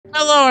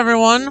Hello,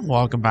 everyone.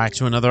 Welcome back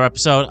to another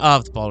episode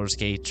of the Baldur's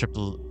Gate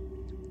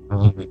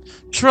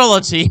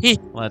Trilogy.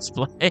 Let's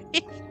play.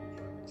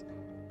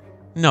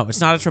 No, it's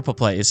not a triple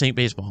play. It's Ain't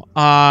Baseball.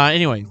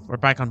 Anyway, we're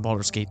back on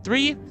Baldur's Gate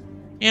 3.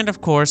 And,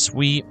 of course,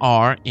 we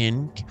are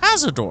in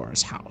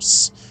Cazador's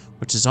house,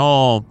 which is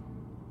all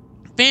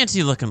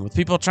fancy looking with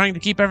people trying to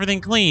keep everything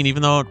clean,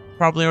 even though it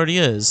probably already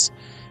is.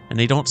 And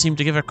they don't seem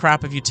to give a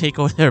crap if you take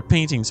away their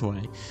paintings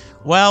away.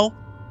 Well,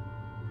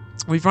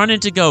 we've run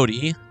into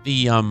Godi,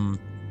 the,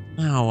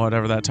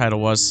 whatever that title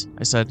was,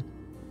 I said.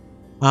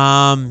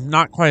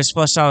 Not quite as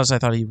fleshed out as I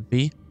thought he would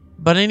be.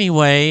 But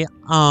anyway,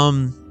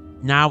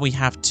 now we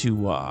have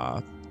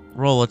to,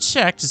 roll a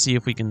check to see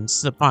if we can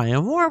slip by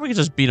him, or we could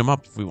just beat him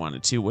up if we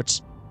wanted to,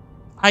 which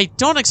I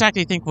don't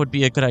exactly think would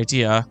be a good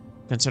idea,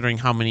 considering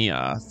how many,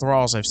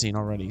 thralls I've seen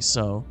already,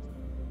 so...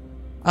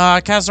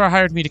 Cazador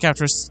hired me to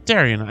capture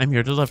Astarion. I'm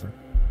here to deliver.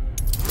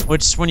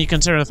 Which, when you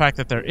consider the fact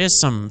that there is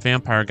some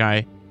vampire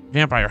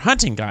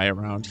hunting guy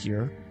around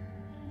here,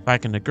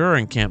 back in the Gur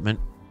encampment,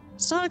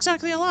 it's not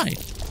exactly a lie.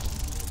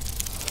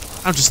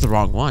 I'm just the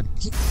wrong one.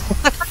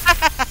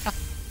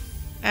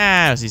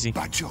 It was easy.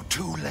 But you're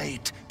too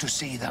late to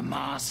see the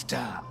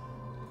master.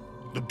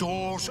 The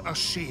doors are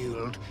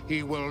sealed.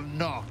 He will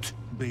not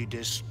be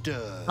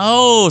disturbed.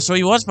 Oh, so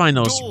he was behind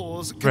those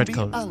doors can red be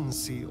coats.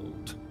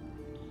 unsealed.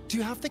 Do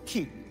you have the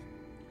key?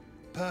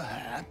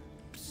 Perhaps.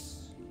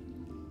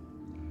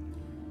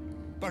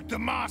 But the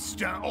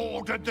master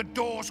ordered the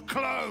doors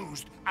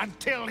closed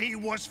until he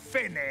was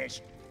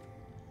finished.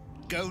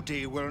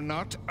 Godi will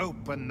not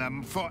open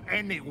them for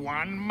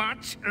anyone,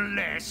 much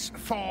less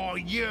for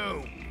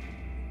you.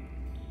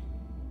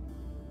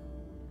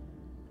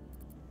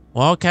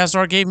 Well,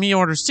 Cazador gave me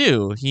orders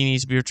too. He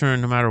needs to be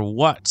returned no matter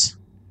what.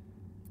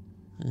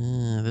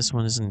 This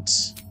one isn't...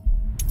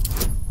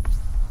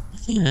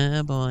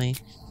 Yeah, boy.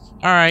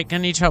 Alright,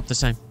 gonna need your help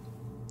this time.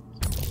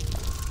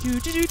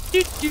 17.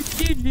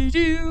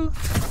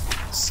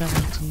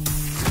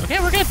 Okay,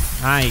 we're good.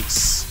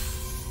 Nice.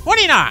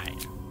 29.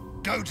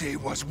 Godi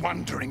was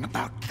wondering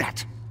about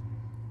that.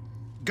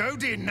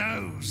 Godi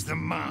knows the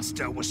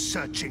master was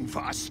searching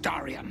for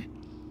Astarion.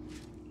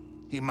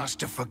 He must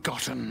have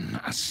forgotten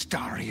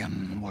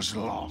Astarion was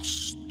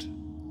lost.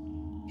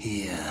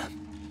 Here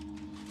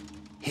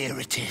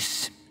it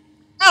is.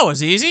 That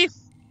was easy.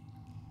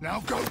 Now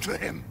go to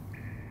him.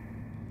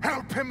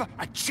 Help him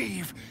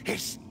achieve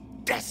his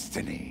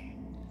destiny.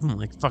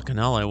 Like fucking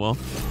hell I will.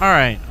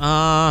 Alright,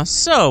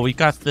 so we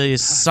got the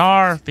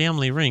Tsar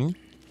family ring.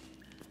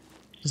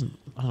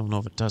 I don't know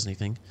if it does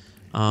anything.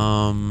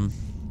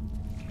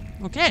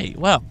 Okay,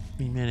 well,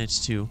 we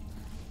managed to...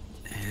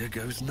 Here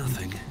goes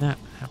nothing. That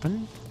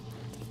happened.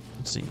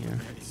 Let's see here.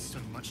 There is so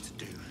much to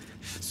do.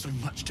 So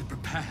much to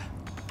prepare.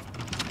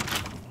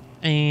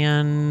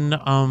 And,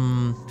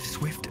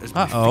 Swift as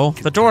uh-oh,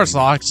 the door's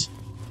locked.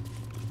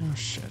 Oh,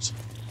 shit.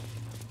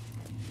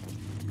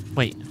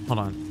 Wait, hold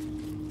on.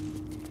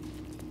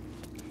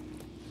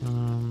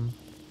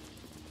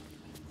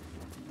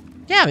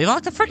 Yeah, they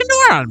locked the freaking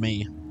door on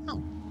me.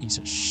 Oh, piece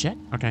of shit.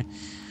 Okay.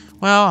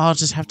 Well, I'll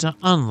just have to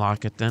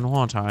unlock it then,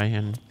 won't I?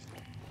 And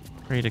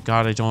pray to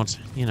God I don't,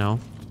 you know.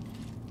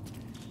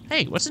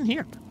 Hey, what's in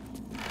here?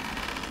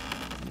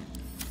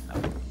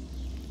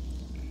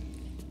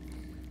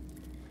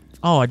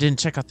 Oh, I didn't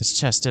check out this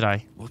chest, did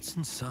I? What's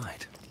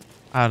inside?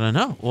 I don't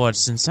know.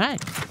 What's inside?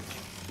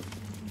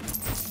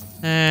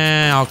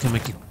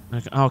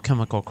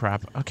 Alchemical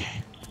crap.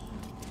 Okay.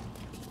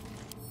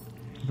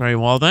 Very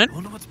well then. I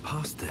wonder what's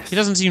past this. He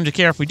doesn't seem to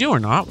care if we do or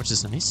not, which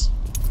is nice.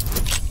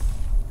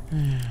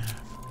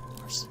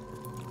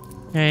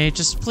 Okay,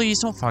 just please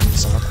don't fuck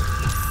this up.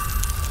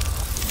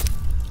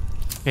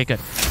 Okay, good.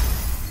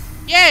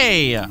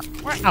 Yay!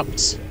 We're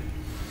out.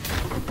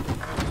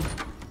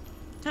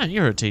 Kind of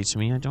irritates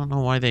me. I don't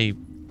know why they...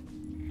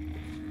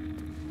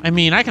 I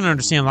mean, I can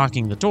understand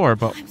locking the door,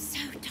 but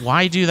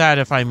why do that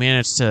if I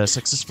manage to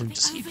successfully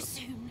deceive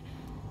them?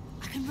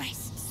 I can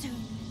rest soon.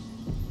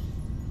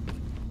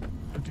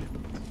 Okay.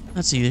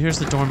 Let's see. Here's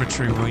the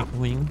dormitory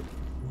wing.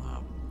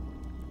 Wow.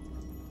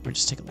 We'll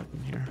just take a look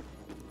in here.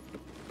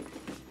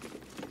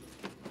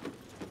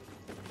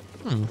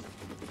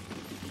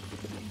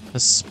 The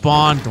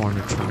spawn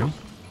dormitory.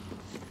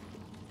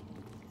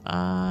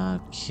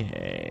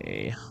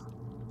 Okay.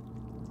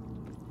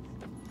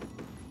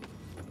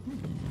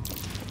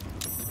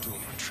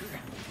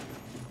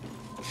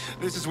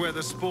 This is where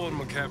the spawn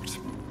were kept.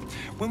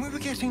 When we were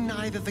getting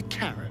neither the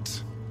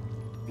carrot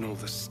nor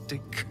the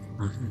stick.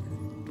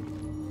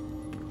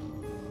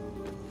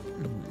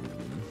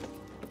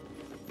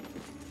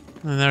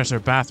 And there's our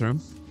bathroom.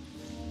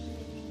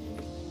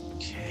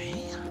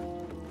 Okay.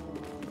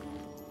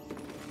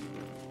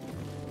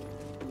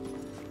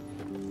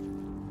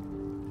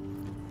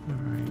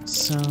 Alright,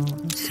 so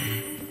let's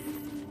see.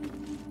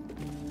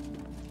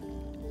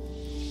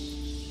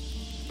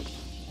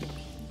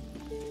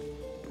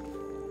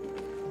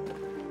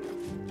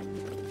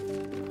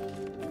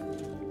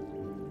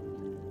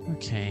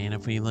 Okay, and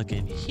if we look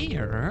in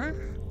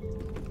here...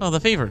 Oh, the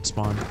favorite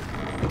spawn.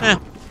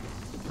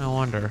 No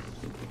wonder.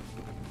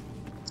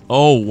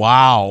 Oh,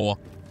 wow.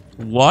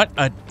 What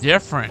a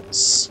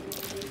difference.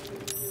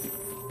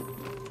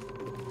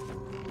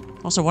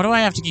 Also, why do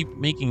I have to keep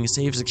making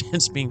saves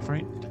against being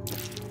frightened?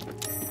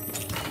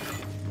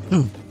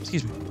 Ooh,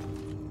 excuse me.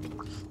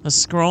 A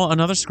scroll,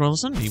 another scroll of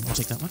sunbeam. We'll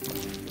take that one.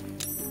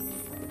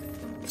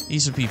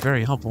 These would be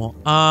very helpful.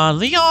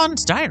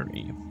 Leon's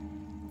diary.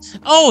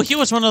 Oh, he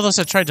was one of those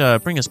that tried to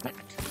bring us back.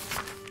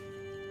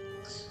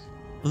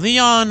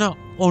 Leon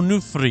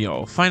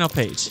Onufrio, final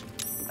page.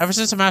 Ever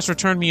since the master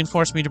returned me and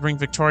forced me to bring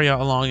Victoria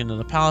along into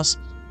the palace,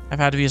 I've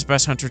had to be his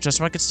best hunter just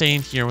so I could stay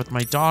in here with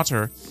my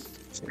daughter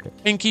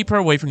and keep her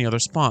away from the other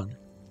spawn.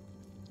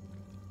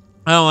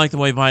 I don't like the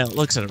way Violet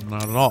looks at him,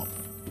 not at all.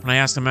 When I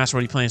ask the master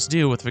what he plans to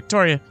do with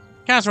Victoria,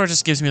 Cazador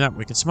just gives me that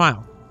wicked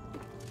smile.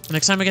 The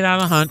next time I get out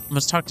on a hunt, I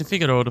must talk to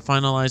Figaro to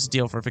finalize a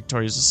deal for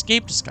Victoria's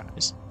escape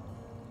disguise.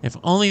 If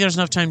only there's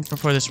enough time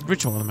before this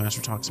ritual the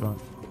master talks about.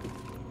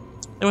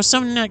 There was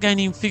some guy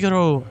named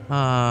Figaro,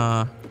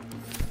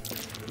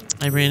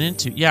 I ran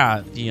into.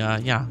 Yeah,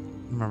 yeah,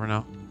 remember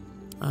now.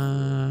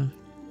 I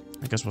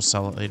guess we'll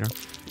sell it later.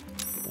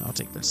 Yeah, I'll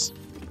take this.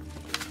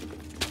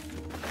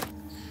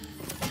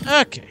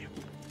 Okay.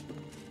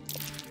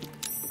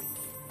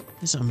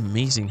 It's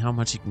amazing how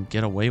much you can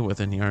get away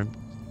with in here. I'm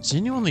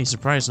genuinely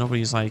surprised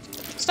nobody's like,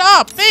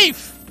 stop,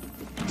 thief!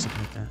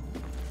 Something like that.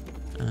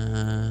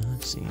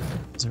 Let's see.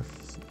 Is there...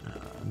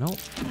 nope.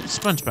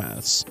 Sponge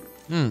baths.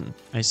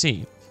 I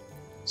see.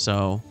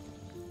 So...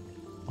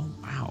 oh,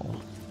 wow.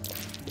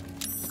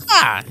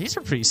 Ah! These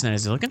are pretty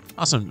snazzy looking.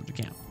 I'll send them to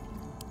camp.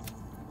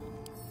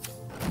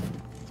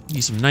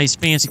 Need some nice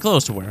fancy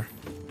clothes to wear.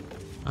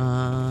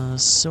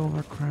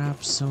 Silver crab.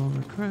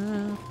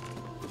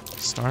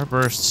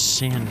 Starburst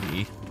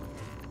Shandy.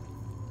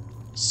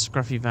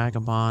 Scruffy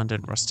Vagabond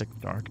and Rustic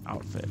Dark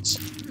Outfits.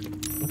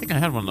 I think I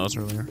had one of those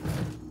earlier.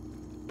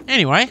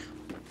 Anyway.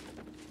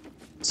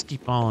 Let's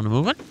keep on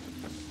moving.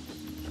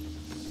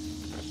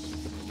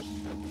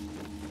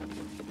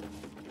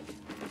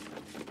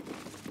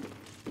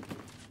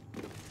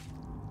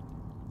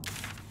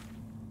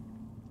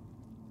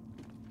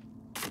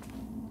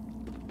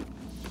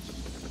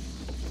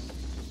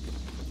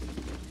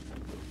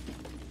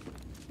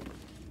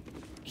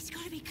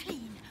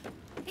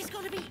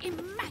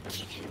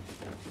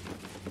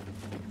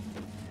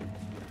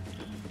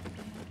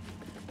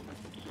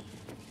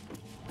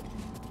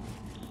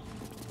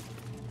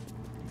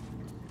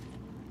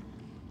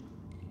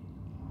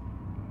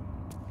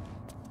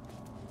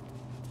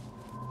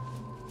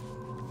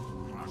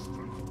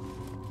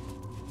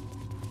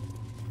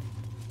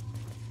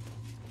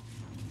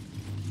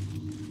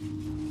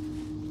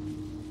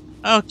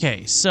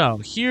 Okay, so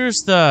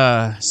here's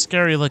the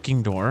scary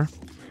looking door.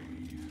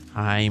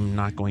 I'm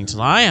not going to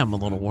lie, I'm a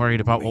little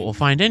worried about what we'll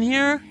find in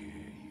here.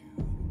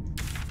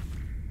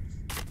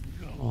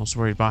 Almost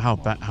worried about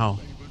how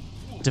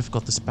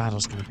difficult this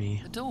battle's going to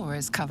be. The door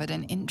is covered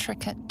in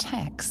intricate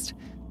text,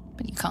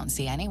 but you can't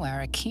see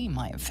anywhere a key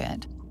might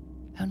fit.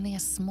 Only a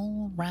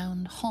small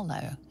round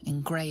hollow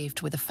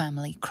engraved with a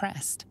family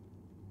crest.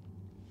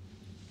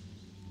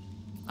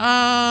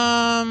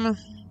 I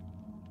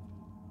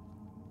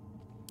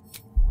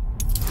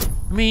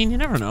mean, you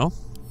never know.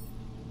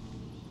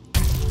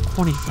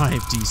 25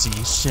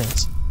 DC,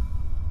 shit.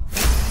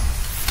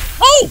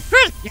 Oh,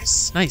 good!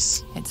 Yes,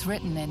 nice. It's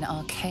written in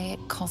archaic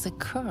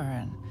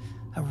Cazador,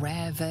 a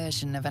rare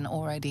version of an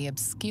already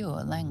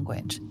obscure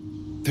language.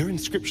 There are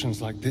inscriptions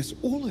like this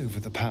all over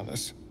the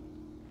palace.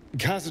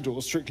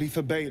 Cazador strictly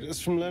forbade us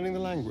from learning the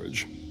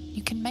language.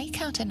 You can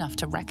make out enough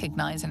to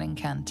recognize an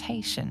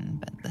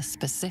incantation, but the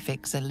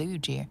specifics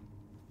elude you.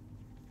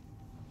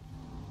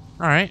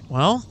 Alright,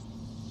 well,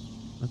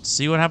 let's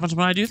see what happens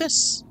when I do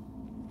this.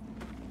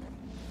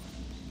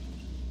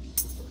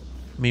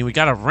 I mean, we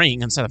got a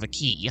ring instead of a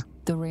key.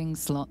 The ring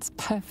slots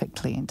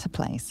perfectly into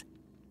place,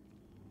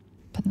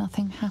 but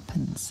nothing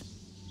happens.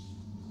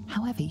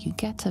 However, you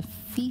get a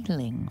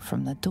feeling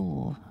from the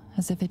door,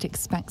 as if it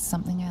expects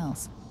something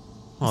else.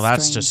 Well,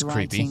 that's just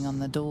creepy. Writing on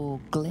the door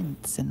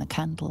glints in the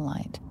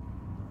candlelight.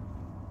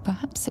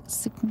 Perhaps it's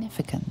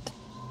significant.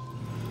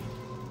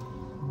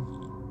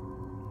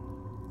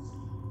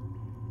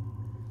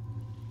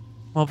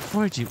 Well,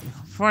 before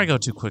I go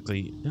too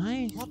quickly, did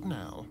I? What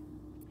now?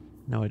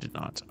 No, I did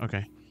not.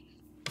 Okay.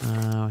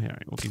 Here,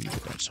 we'll give you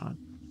the edge time.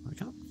 There we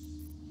go.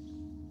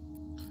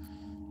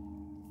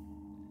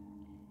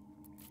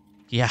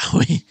 Yeah,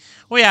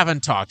 we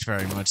haven't talked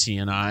very much, he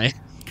and I.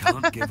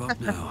 Can't give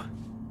up now.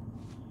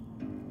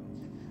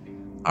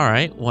 All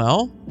right.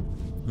 Well,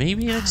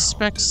 maybe it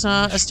expects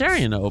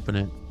Astarion to open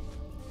it.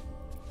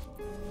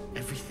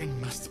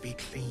 Everything must be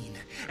clean.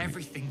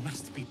 Everything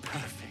must be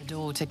perfect. The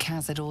door to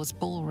Cazador's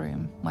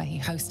ballroom, where he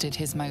hosted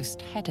his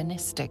most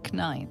hedonistic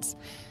nights.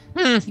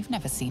 You've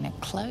never seen it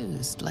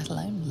closed, let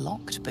alone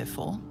locked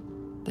before.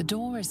 The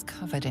door is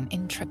covered in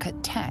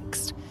intricate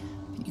text,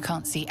 but you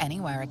can't see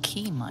anywhere a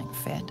key might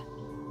fit.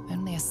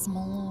 Only a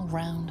small,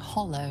 round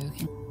hollow.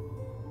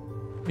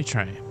 Let me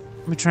try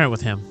it with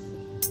him.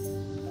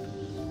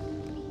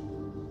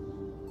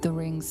 The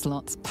ring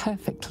slots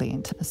perfectly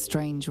into the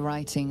strange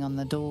writing on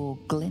the door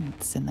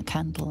glints in the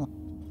candle.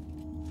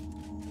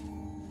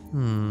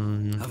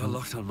 Have a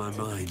lot on my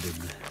mind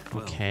and,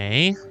 well,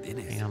 Okay. in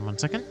it. Hang on 1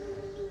 second.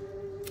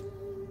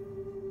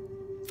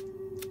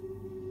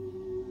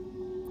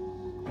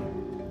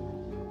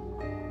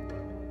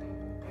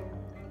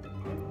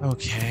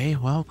 Okay,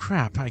 well,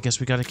 crap. I guess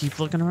we gotta keep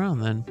looking around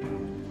then.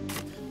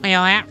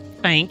 Well, I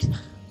think.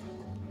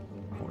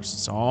 Of course,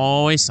 it's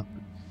always something.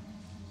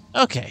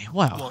 Okay,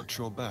 well. Watch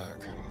your back.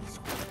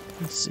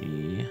 Let's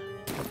see.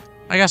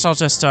 I guess I'll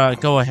just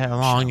go ahead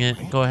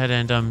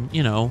and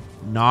you know,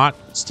 not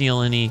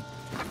steal any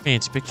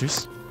fancy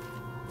pictures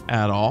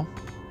at all.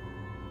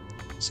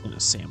 Just gonna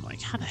say, I'm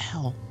like, how the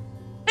hell?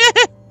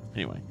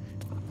 Anyway.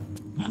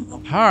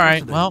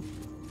 Alright, well,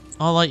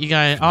 I'll let you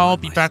guys, I'll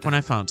be back when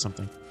I found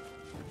something.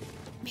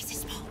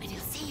 Mrs. Morgan, you'll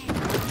see it.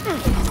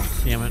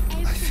 Damn it.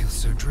 I feel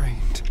so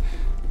drained.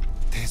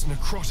 There's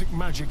necrotic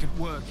magic at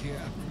work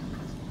here.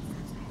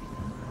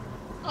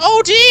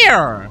 Oh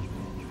dear!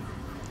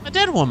 A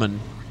dead woman.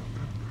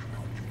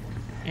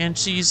 And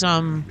she's,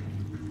 yeah.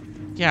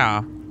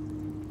 Yeah,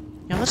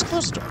 let's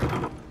close the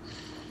door.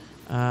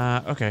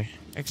 Okay.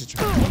 Exit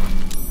door.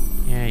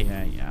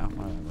 Yeah,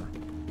 whatever.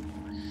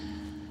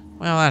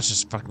 Well, that's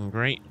just fucking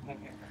great.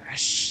 Ah,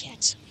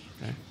 shit.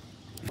 Okay.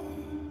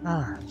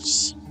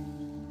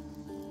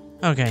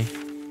 Okay.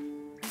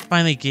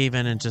 Finally gave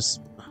in and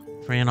just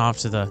ran off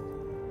to the...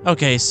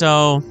 Okay,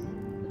 so...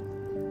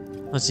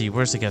 Let's see,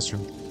 where's the guest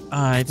room?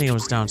 I think it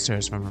was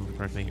downstairs, if I remember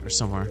correctly, or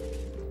somewhere.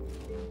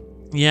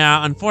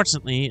 Yeah,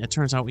 unfortunately, it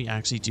turns out we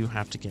actually do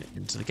have to get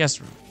into the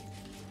guest room.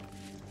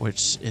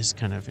 Which is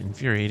kind of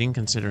infuriating,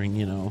 considering,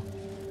 you know,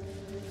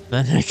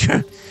 the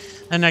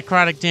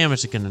necrotic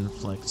damage it can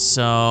inflict.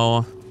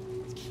 So,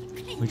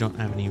 we don't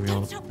have any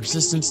real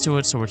resistance to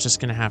it, so we're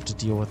just going to have to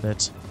deal with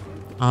it.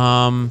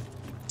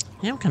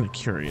 Yeah, I'm kind of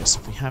curious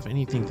if we have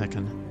anything that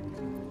can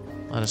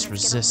let us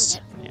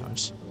resist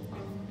damage.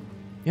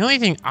 The only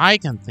thing I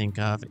can think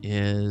of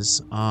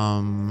is,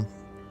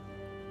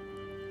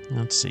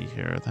 let's see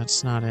here.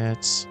 That's not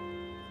it.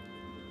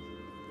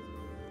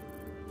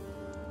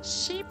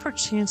 She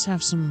perchance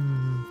have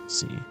some...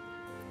 Let's see.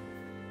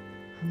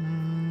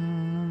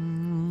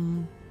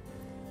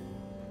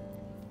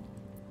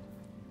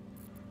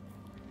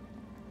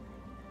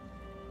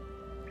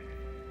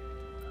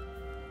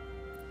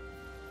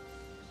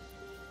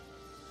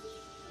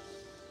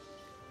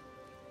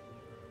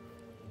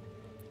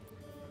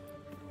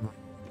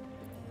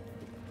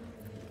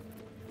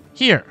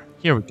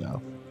 Here we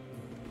go.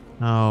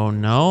 Oh,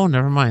 no,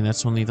 never mind.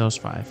 That's only those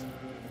 5.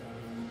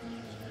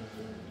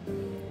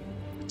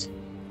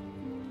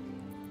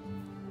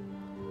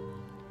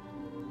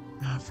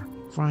 For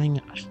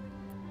crying...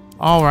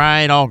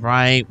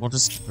 Alright. We'll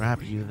just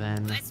grab you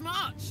then. Let's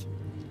march.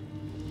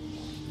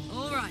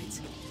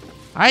 Alright.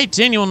 I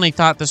genuinely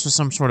thought this was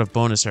some sort of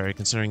bonus area,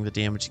 considering the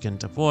damage you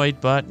couldn't avoid,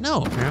 but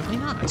no, apparently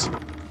not.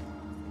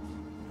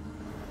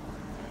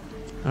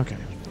 Okay.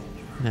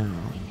 Now...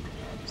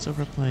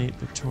 Silver plate,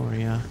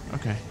 Victoria.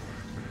 Okay.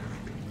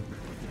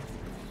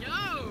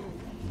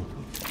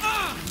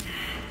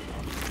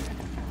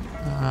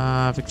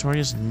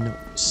 Victoria's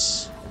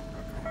notes.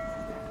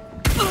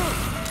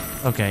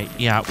 Okay,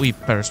 yeah, we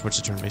better switch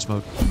to turn-based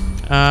mode.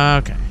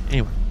 Okay,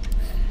 anyway.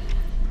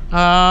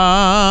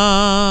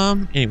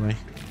 Anyway.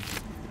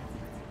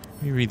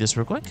 Let me read this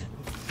real quick.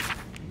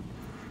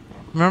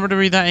 Remember to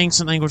read that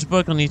ancient language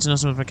book. You'll need to know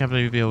some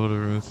vocabulary to be able to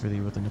move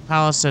freely within the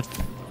palace.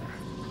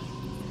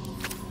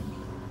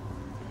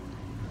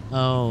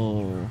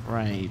 Oh,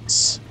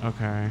 right.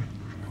 Okay.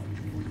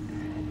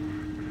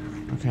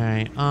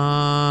 Okay,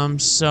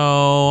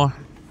 so...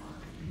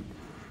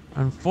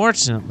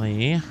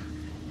 Unfortunately...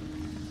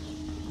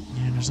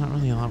 Yeah, there's not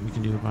really a lot we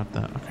can do about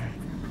that. Okay.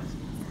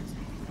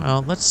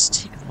 Well, let's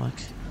take a look.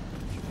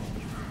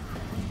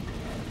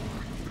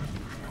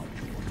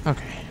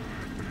 Okay.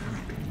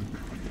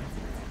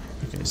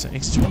 Okay, so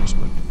extra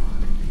book.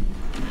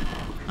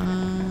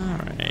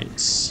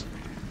 Alright.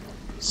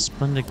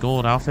 Splendid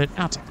gold outfit.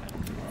 I'll take that.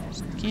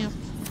 Camp.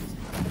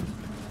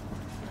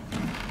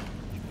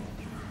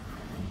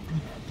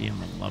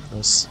 Damn, I love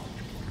this.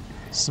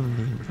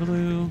 Something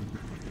blue.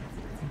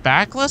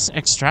 Backless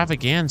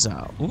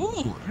extravaganza.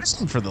 Ooh, that's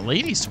one for the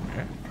ladies to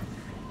wear.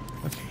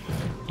 Okay.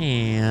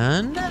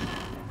 And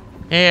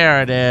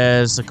there it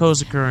is, the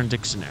Cazador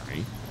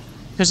dictionary.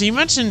 Because he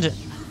mentioned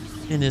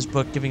in his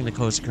book giving the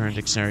Cazador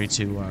dictionary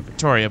to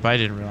Victoria, but I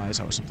didn't realize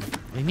that was something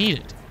they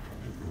needed.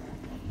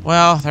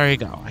 Well, there you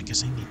go. I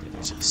guess I needed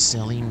it.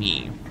 Silly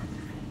me.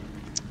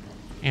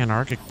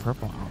 Anarchic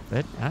purple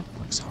outfit. That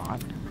looks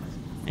hot.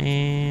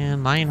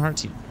 And Lionheart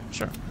teal.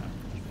 Sure.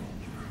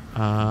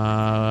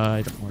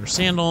 I don't wear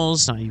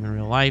sandals. Not even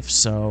real life.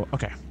 So,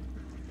 okay.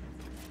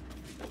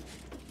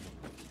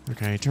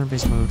 Okay,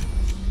 turn-based mode.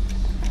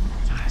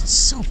 God, it's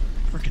so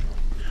freaking...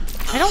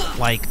 I don't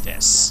like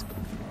this.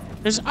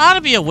 There's ought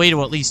to be a way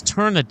to at least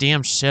turn the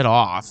damn shit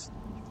off.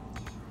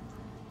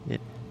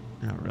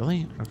 Oh,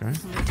 really? Okay.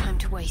 No time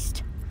to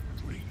waste.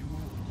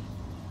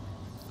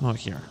 Oh,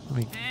 here. Let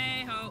me...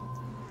 Hey ho.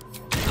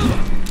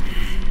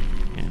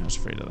 Yeah, I was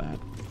afraid of that.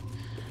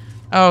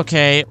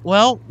 Okay,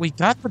 well, we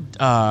got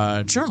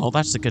the journal.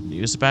 That's the good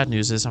news. The bad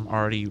news is I'm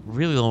already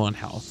really low on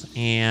health.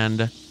 And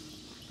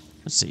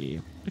let's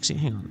see. Actually,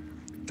 hang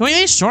on. Can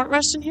we short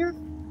rest in here?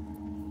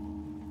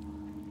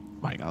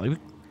 My golly.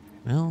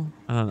 Well,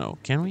 I don't know.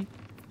 Can we?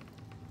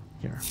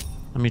 Here,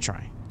 let me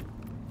try.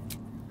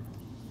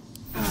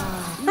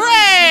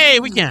 Hooray!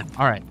 We can.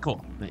 All right,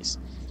 cool, nice.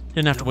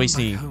 Didn't have to waste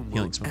any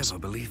healing spells. Ever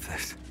believe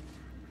this?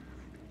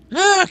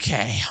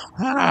 Okay,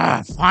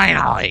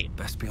 finally.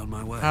 Best be on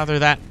my way. Rather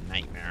that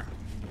nightmare.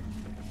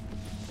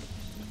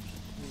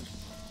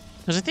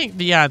 Because I think,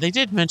 yeah, they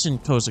did mention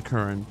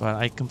Kozakurin, but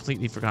I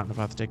completely forgotten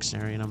about the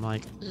dictionary, and I'm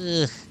like,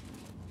 ugh.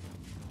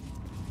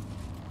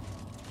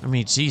 I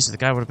mean, geez, the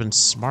guy would have been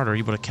smarter.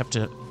 He would have kept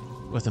it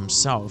with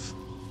himself.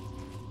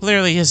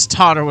 Clearly, his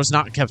daughter was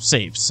not kept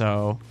safe,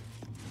 so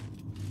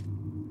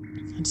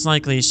it's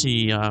likely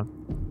she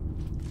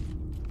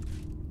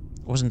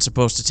wasn't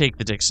supposed to take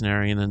the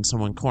dictionary, and then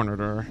someone cornered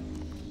her.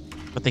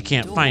 But they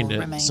can't find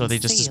it, so they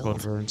just disposed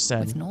of her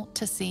instead. With naught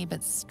to see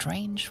but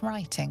strange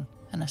writing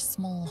and a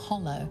small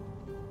hollow.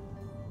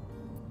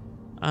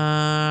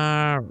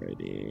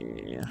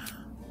 Alrighty.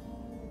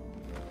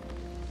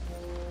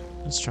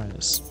 Let's try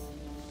this.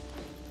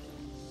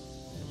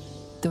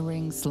 The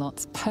ring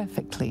slots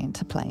perfectly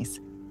into place.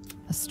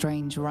 A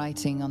strange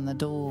writing on the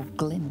door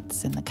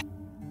glints in the...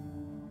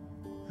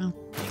 Oh,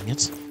 dang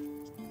it.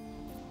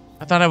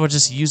 I thought I would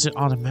just use it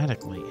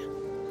automatically.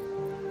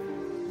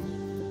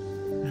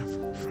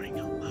 For crying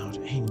out loud.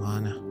 Hang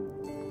on.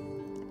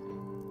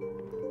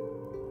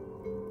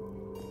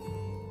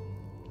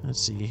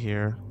 Let's see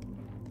here.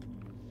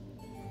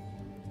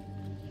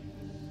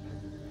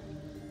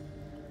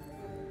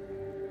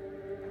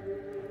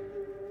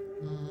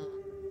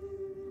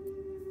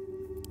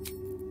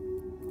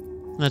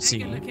 Let's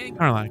see.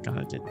 Carla got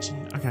it, didn't she?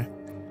 Okay.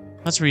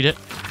 Let's read it.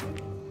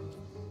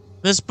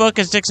 This book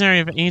is Dictionary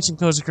of Ancient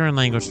Kozakurin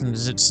language from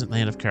the distant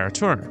land of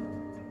Karatur.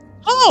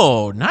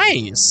 Oh,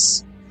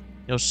 nice!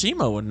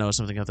 Yoshimo would know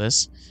something of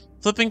this.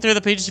 Flipping through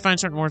the pages, you find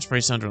certain words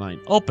phrased underlined.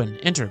 Open,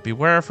 enter,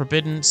 beware,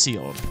 forbidden,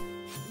 sealed.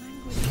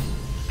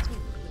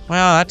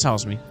 Well, that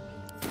tells me.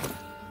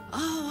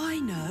 Oh,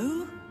 I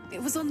know.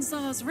 It was on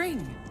Zar's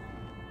ring.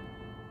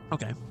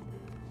 Okay.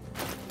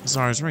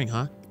 Zar's ring,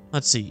 huh?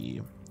 Let's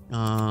see.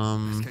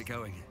 Let's get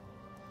going.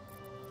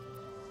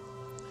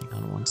 Hang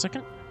on 1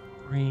 second.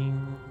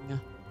 Ring.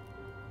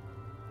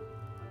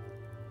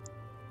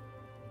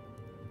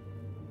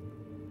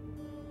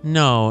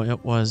 No,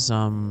 it was,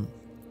 Don't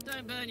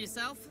burn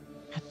yourself.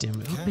 God damn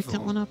it, who picked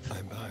that one up?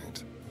 I'm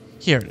bound.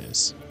 Here it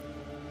is.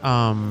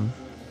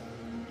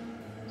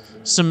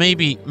 So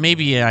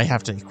maybe I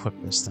have to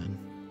equip this then.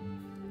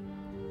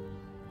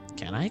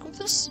 Can I equip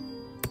this?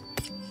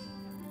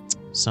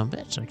 Some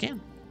bitch, I can.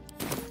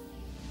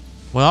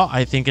 Well,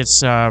 I think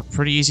it's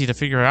pretty easy to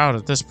figure out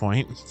at this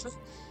point.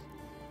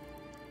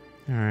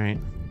 Alright.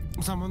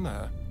 Someone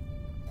there.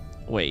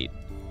 Wait,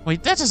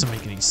 that doesn't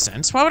make any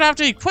sense. Why would I have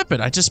to equip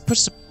it? I just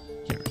push the...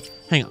 Here,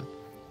 hang on.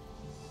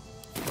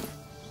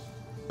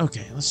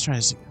 Okay, let's try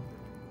this again.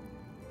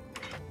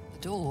 The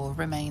door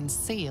remains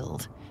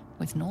sealed.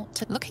 With naught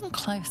to... Looking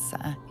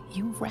closer,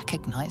 you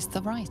recognize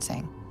the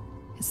writing.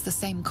 It's the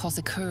same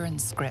Kozakurin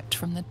script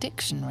from the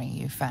dictionary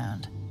you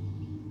found.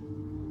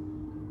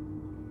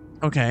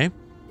 Okay.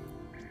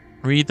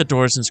 Read the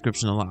door's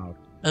inscription aloud.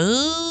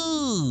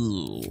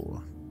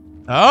 Oh.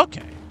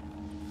 Okay.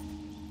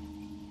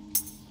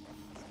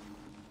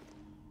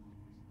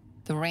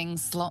 The ring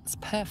slots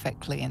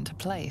perfectly into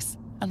place,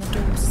 and the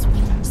door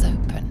swings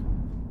open.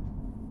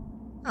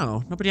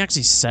 Oh, nobody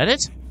actually said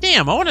it?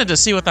 Damn, I wanted to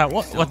see what that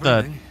what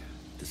the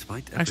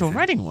actual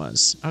writing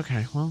was.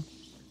 Okay, well.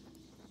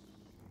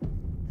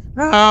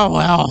 Oh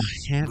well,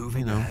 can't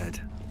Moving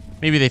ahead.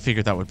 Maybe they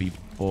figured that would be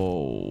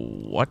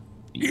what?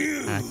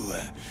 You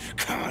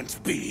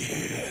can't be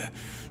here.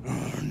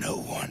 No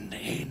one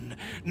in,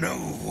 no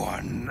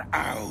one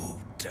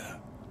out.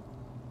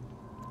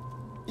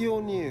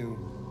 You're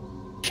new.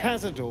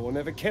 Cazador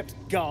never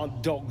kept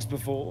guard dogs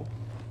before.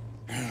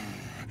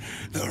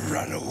 The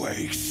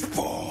runaway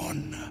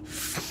spawn.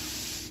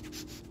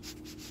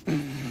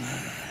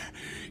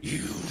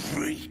 You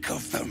reek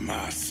of the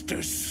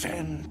Master's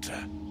scent.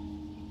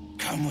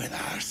 Come with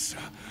us.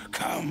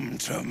 Come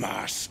to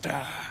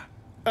Master.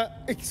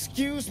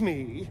 Excuse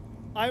me?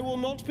 I will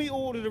not be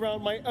ordered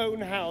around my own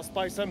house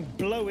by some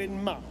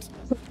blow-in mutt.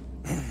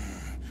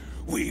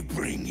 We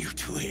bring you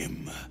to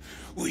him.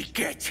 We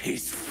get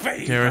his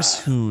favor.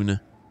 Garrison.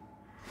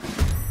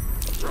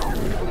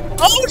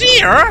 Oh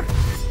dear!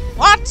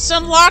 Lots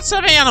and lots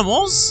of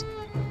animals.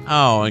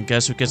 Oh, and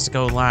guess who gets to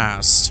go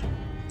last?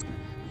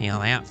 Yeah,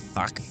 that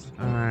fuck.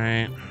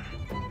 Alright.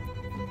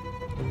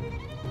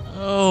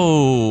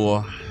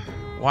 Oh.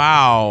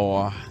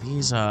 Wow.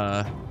 These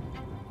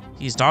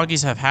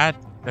doggies have had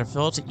their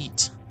fill to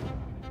eat.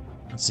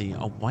 Let's see,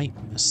 a white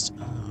mist.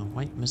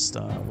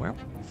 Werewolf.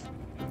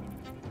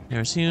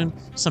 There's soon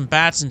some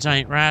bats and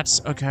giant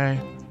rats. Okay.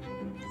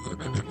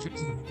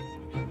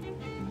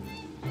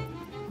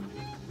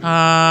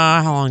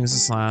 How long does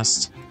this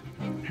last?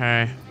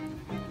 Okay.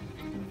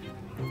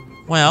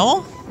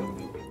 Well,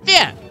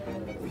 yeah.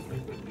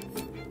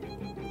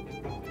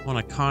 Want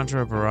to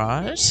conjure a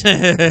barrage?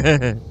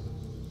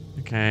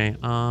 Okay,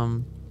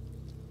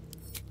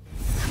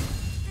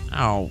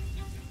 Oh,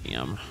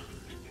 damn.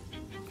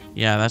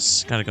 Yeah,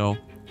 that's gotta go.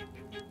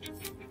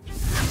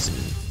 Let's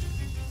see.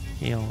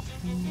 Hail.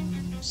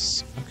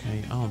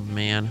 Okay, oh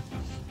man.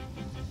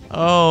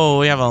 Oh,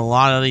 we have a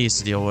lot of these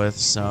to deal with,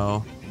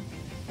 so.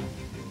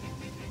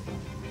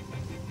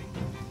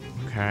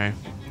 Okay.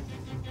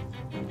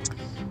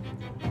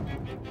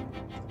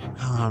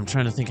 Oh, I'm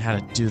trying to think how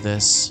to do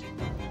this.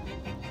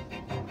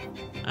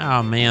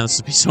 Oh man, this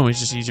would be so much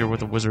just easier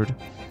with a wizard.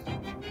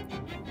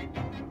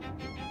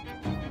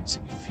 Let's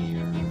see,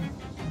 fear.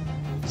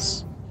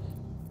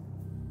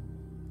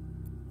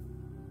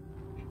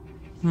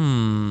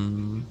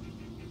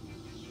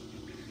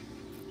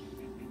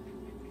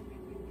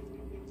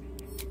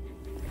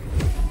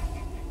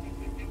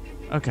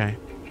 Okay.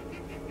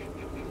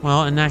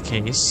 Well, in that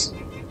case,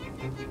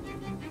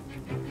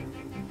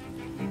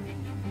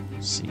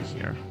 let's see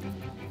here.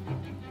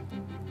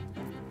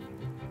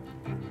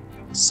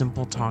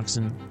 Simple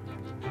toxin,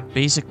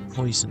 basic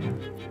poison.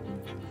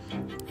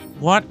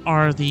 What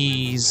are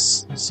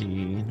these? Let's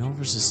see. No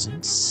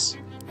resistance.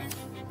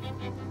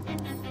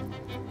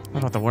 What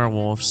about the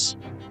werewolves?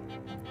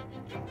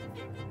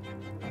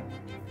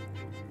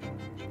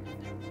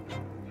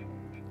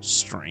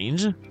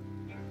 Strange.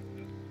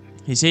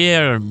 He say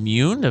they're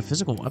immune to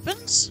physical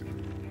weapons?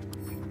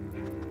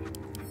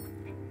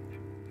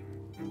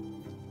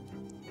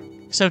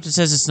 Except it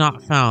says it's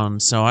not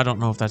found, so I don't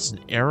know if that's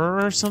an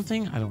error or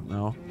something. I don't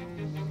know.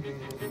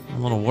 I'm a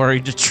little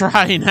worried to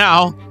try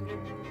now.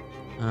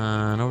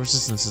 No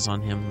resistance is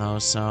on him though,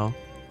 so.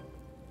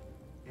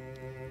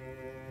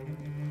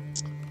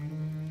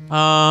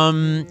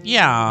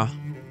 Yeah.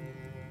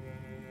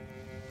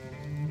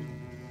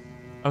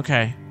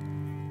 Okay.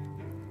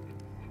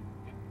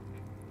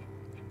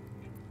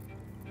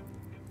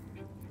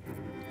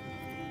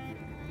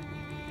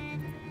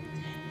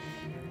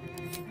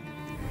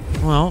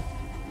 Well,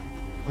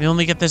 we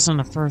only get this on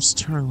the first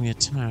turn we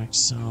attack,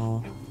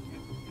 so...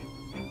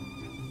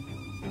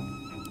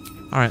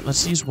 Alright,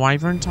 let's use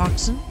Wyvern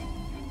Toxin.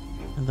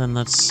 And then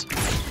let's...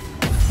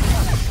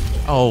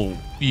 Oh,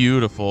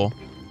 beautiful.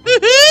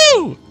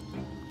 Woohoo!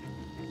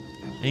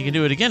 You can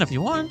do it again if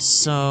you want,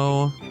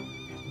 so...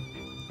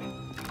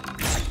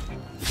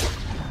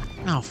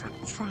 Oh, for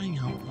crying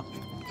out loud.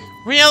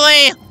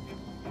 Really?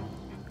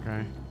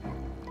 Okay.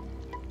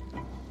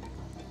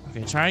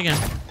 Okay, try again.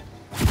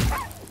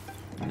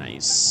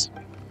 Nice.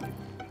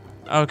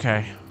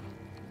 Okay.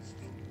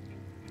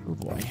 Oh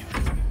boy.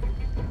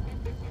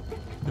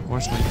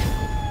 Where's my...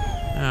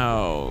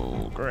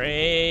 Oh,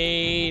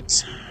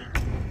 great.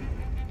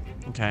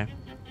 Okay.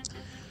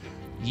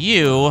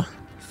 You...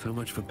 So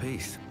much for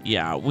peace.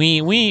 Yeah,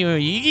 you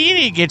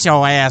need to get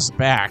your ass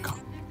back.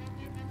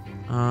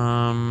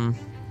 Wall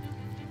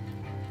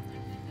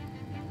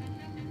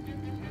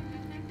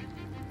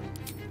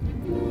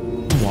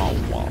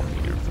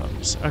here,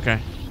 folks. Okay.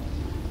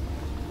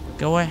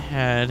 Go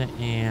ahead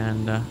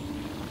and...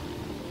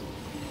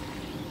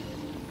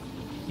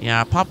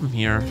 yeah, pop him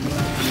here.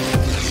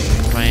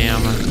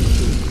 Bam.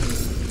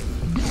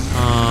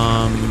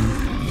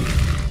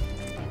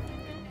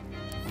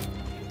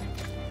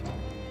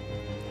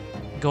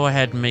 Go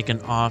ahead and make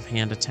an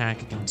offhand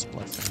attack against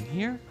Bloodfang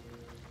here.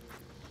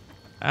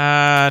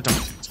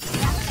 Don't.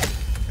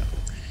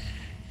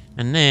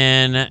 And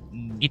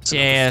then get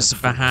your ass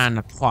behind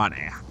the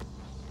party,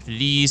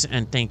 please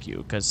and thank you,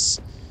 because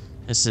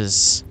this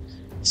is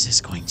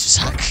going to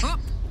suck. All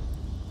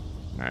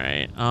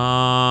right.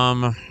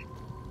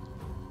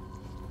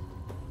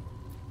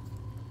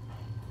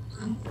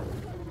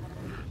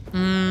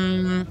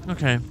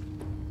 Okay.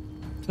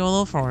 Go a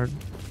little forward.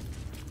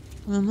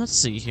 And then let's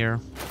see here.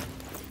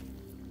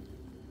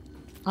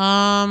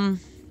 I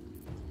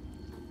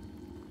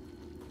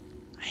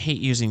hate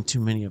using too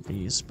many of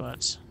these,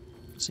 but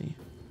let's see.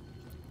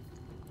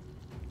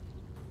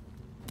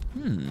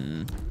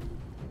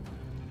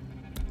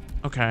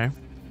 Okay.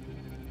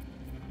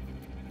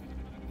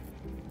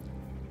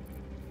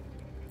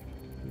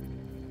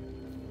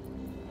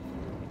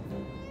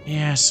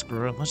 Yeah,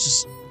 screw it. Let's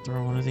just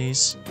throw one of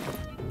these.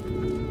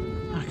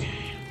 Okay.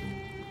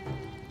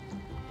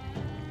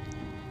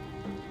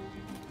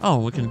 Oh,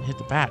 we can hit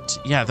the bat.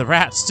 Yeah, the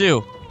rats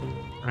too.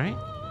 Right?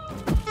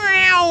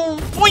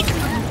 Boink!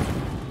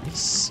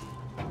 Yes.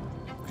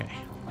 Okay.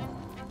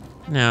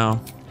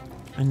 Now,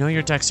 I know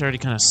your dexterity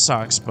kind of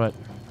sucks, but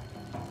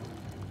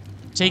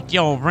take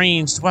your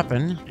ranged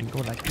weapon and go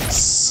like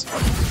this.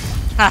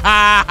 Ha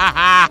ha ha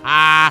ha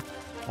ha!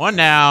 One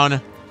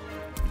down.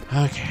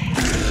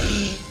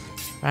 Okay.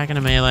 Back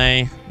into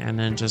melee, and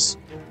then just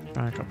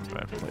back up a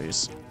bit,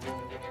 please.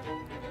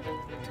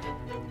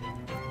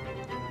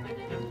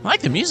 I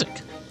like the music.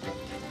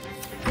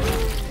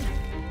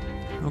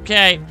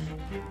 Okay.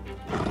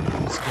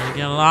 It's gonna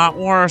get a lot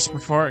worse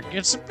before it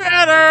gets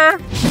better.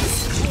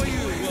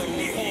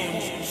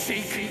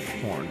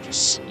 Horn.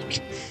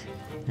 Chic.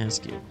 That's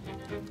cute.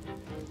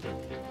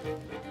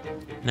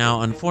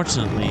 Now,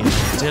 unfortunately,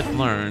 I did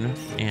learn,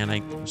 and I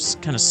was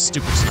kind of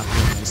stupid to not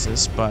realize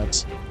this,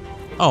 but...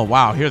 Oh,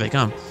 wow, here they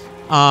come.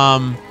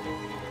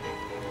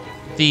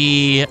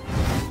 The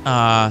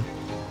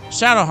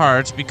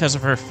Shadowheart, because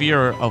of her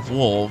fear of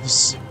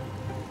wolves,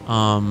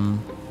 probably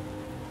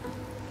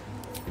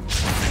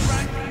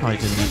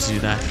didn't need to do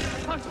that.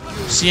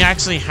 She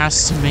actually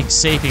has to make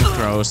saving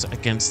throws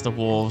against the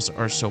wolves,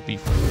 or she'll be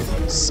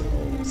freeze.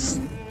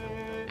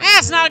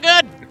 That's not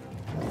good!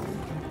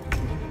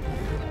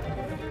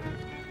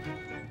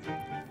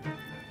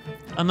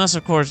 Unless,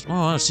 of course...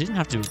 Oh, she didn't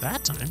have to do it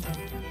that time.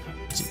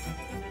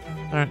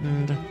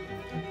 Threatened.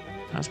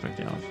 Aspect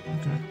the elf.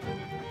 Okay.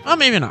 Oh,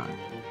 maybe not.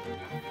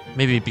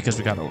 Maybe because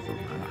we got over.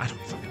 I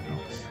don't fucking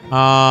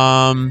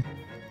know.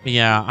 But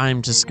yeah,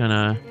 I'm just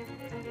gonna...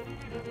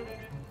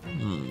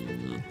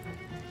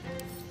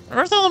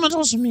 Earth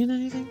elementals mean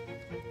anything?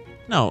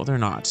 No, they're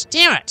not.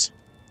 Damn it!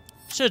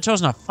 Should have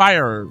chosen a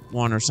fire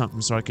one or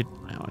something so I could...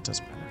 No, it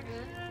doesn't matter.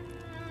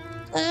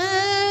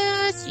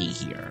 Let's see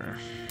here.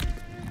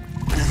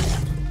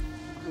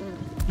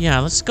 Yeah,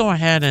 let's go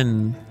ahead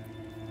and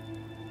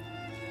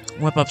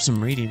whip up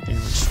some radiant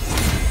damage.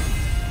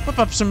 Whip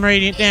up some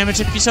radiant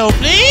damage if you so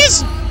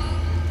please!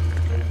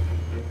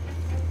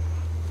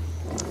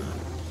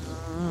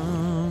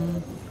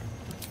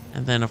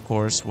 And then, of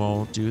course,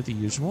 we'll do the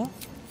usual.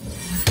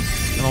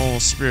 Little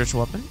spiritual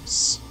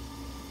weapons.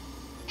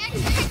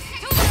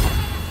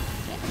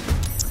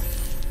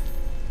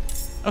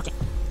 Okay.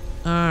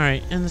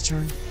 Alright, end the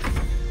turn.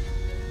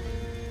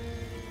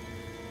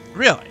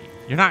 Really?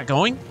 You're not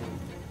going?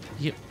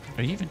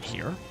 Are you even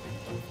here?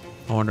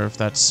 I wonder if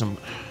that's some...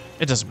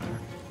 It doesn't matter.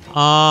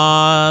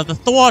 The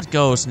Thought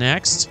goes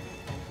next.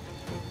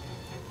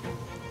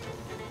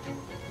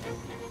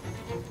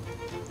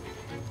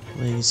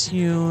 Blaze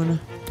Hewn.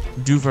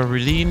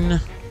 Duvarilin.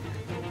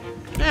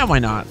 Yeah, why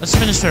not? Let's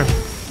finish her.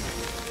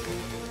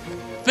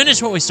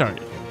 Finish what we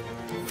started.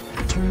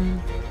 Turn.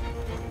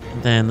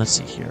 And then, let's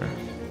see here.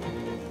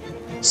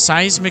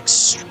 Seismic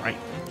Strike.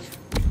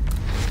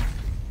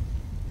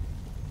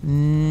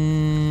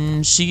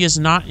 She is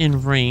not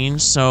in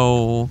range,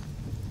 so...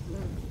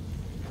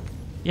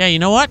 Yeah, you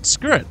know what?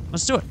 Screw it.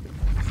 Let's do it.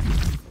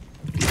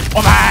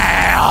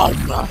 Oh,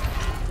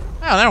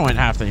 that went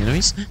half the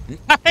enemies.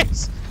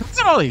 Nice. Look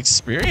at all the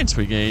experience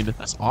we gained.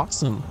 That's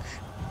awesome.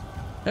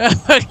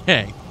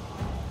 Okay.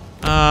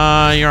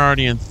 You're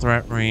already in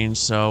threat range,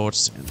 so we'll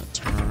just end the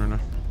turn.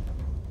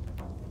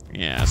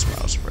 Yeah, that's what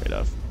I was afraid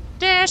of.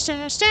 Dash,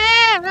 dash,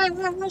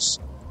 dash.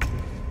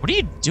 What are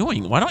you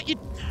doing? Why don't you...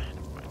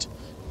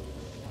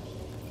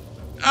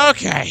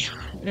 Okay,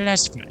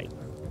 let's fight.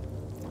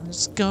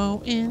 Let's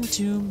go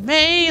into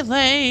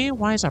melee.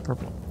 Why is that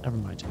purple? Never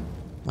mind.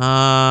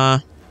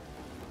 I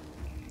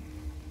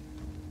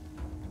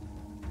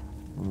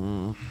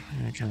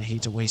kind of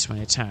hate to waste my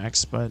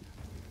attacks, but...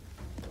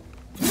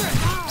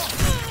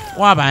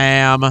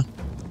 Wabam!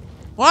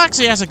 Well,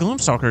 actually, as a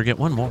Gloomstalker, get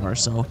one more,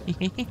 so...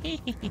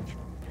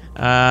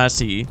 Let's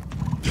see.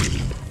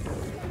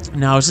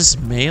 Now, is this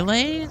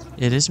melee?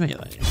 It is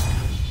melee.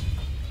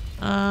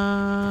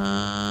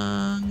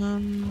 I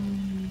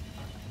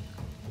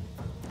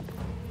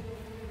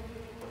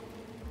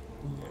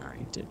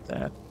already did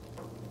that.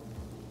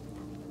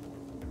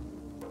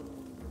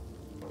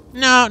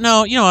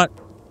 No, you know what?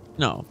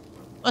 No.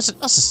 Let's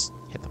just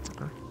hit the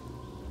fucker.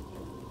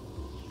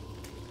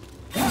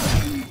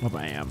 Oh,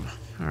 bam.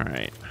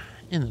 Alright.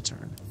 In the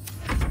turn.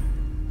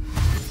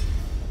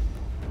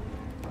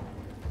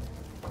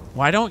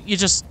 Why don't you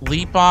just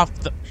leap off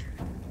the...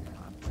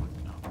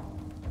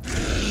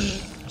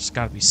 There's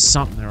gotta be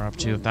something they're up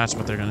to if that's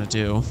what they're gonna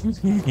do.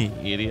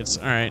 Idiots.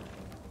 Alright.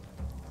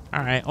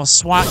 Alright, I'll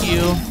swat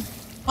you.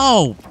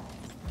 Oh!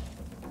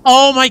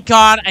 Oh my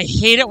god, I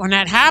hate it when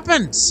that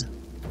happens!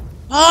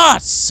 Oh,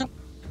 it's so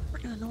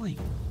freaking annoying.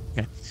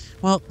 Okay.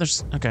 Well,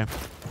 there's... Okay.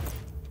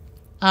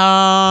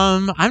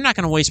 I'm not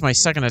gonna waste my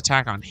second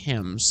attack on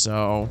him,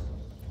 so...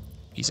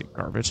 Piece of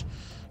garbage.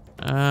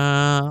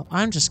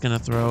 I'm just gonna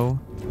throw...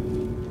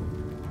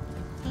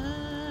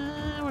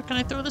 where can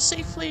I throw this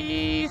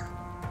safely?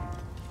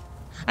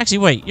 Actually,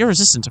 wait. You're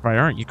resistant to fire,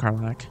 aren't you,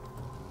 Karlak?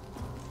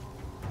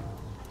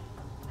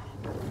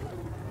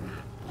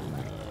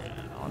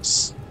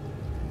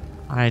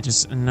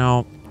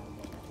 No.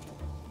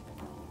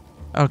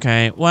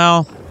 Okay,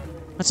 well...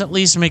 Let's at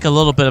least make a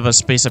little bit of a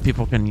space that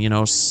people can, you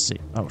know, see.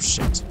 Oh,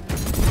 shit.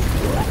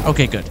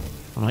 Okay, good.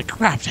 I'm like,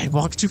 crap, did I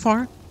walk too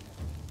far?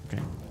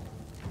 Okay.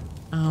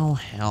 Oh,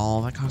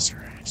 hell, that cost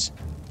her ass.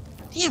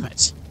 Damn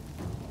it.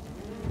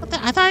 What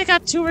the? I thought I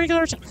got 2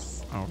 regular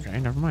attacks. Okay,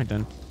 never mind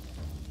then.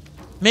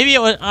 Maybe it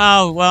was,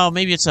 oh, well,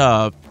 maybe it's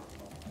a...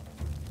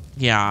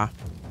 Yeah.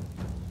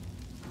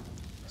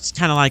 It's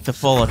kind of like the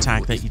full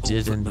attack that you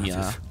did in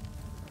the,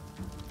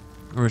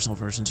 original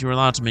versions. You were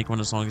allowed to make one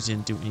as long as you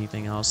didn't do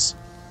anything else.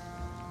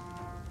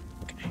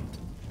 Okay.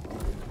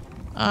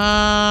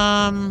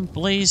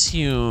 Blaze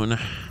Hewn.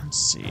 Let's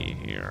see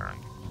here.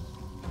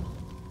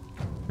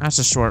 That's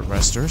a short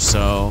rester,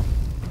 so...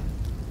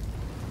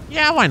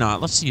 Yeah, why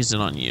not? Let's use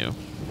it on you.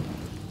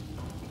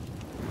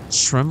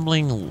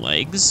 Trembling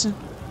legs?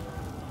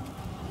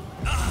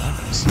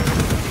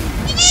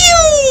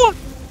 Ew!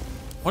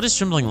 What is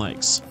trembling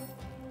legs?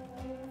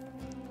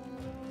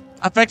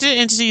 Affected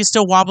entity is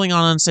still wobbling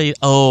on unsafe.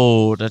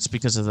 Oh, that's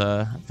because of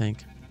the, I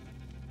think.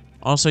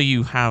 Also,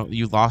 you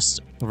lost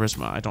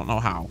charisma. I don't know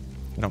how.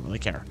 I don't really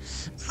care.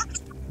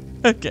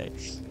 Okay.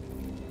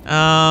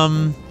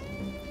 And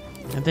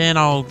then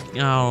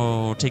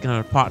I'll take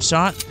another pot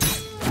shot.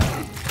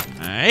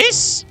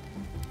 Nice.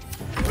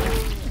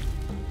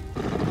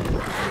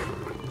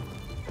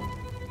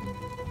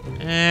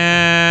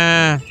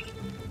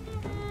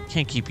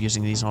 Can't keep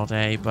using these all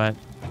day, but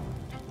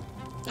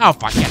oh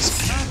fuck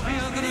yes.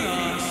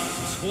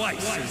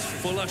 Twice as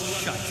full of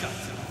shite.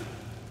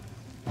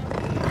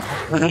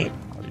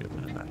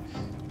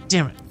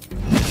 Damn it.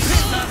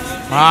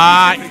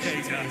 Ah.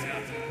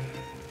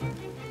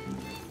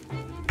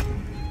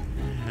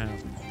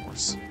 Of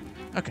course.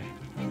 Okay.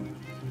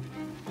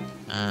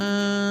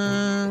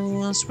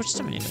 Let's switch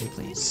to melee,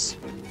 please.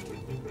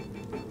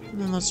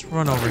 And then let's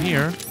run over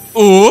here.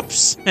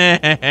 Oops.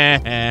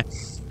 Right.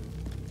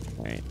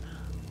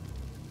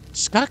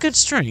 She's got good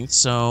strength,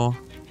 so.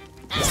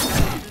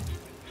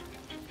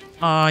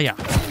 Yeah.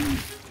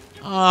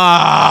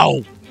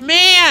 Oh,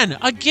 man!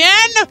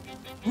 Again?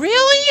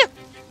 Really?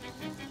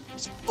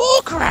 It's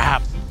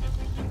bullcrap!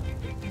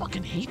 I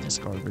fucking hate this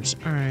garbage.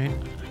 Alright.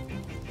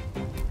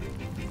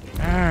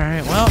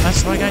 Alright, well,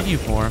 that's what I got you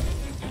for.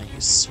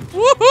 Nice.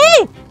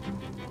 Woohoo!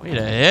 Way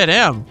to hit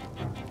him.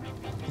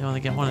 You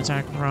only get one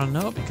attack per round?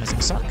 No, because I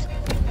suck.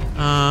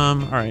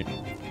 Alright.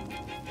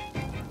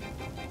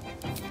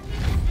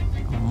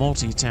 I'll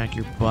multi-attack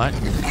your butt.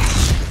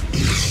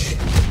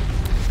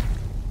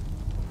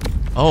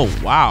 Oh,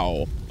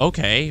 wow.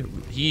 Okay.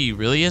 He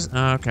really is?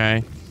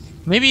 Okay.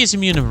 Maybe he's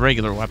immune to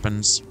regular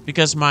weapons.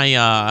 Because my,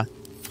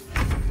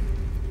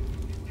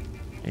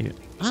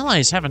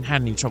 allies haven't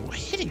had any trouble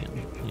hitting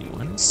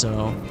anyone,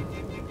 so...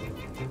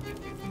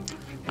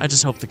 I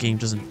just hope the game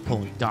doesn't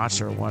pull a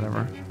gotcha or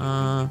whatever.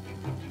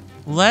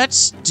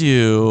 Let's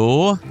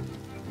do...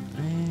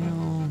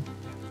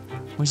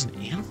 Was an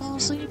animal fall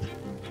asleep?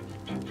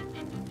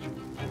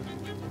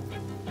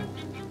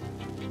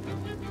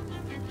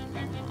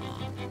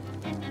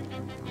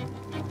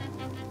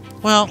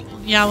 Well,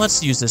 yeah,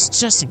 let's use this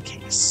just in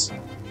case.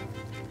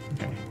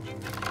 Okay.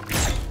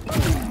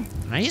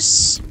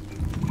 Nice.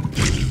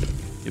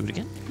 Do it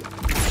again.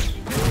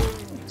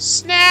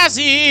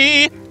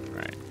 Snazzy!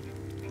 Right.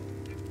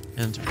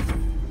 Enter.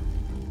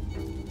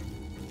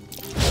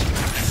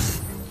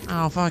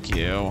 Oh, fuck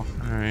you.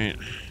 Alright.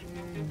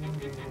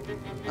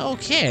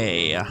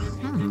 Okay.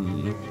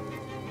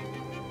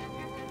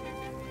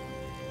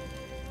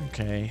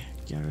 Okay.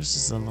 Yours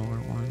is the lower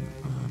one.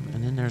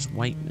 And then there's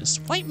White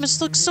Mist. White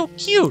Mist looks so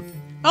cute!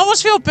 I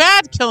almost feel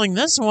bad killing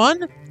this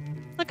one!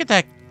 Look at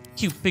that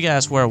cute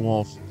big-ass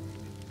werewolf.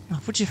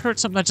 Would you hurt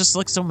something that just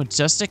looks so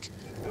majestic?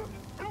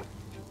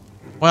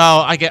 Well,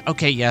 I get...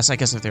 Okay, yes, I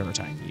guess if they were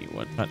attacking you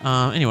would. But,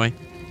 anyway.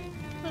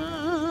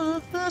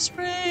 That's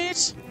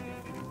great!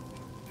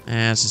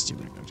 Let's just do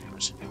regular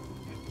damage.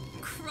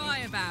 Cry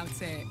about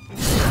it.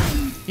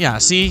 Yeah,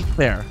 see?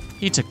 There.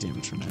 He took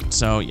damage from it.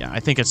 So, yeah, I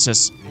think it's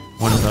just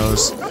one of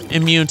those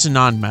immune to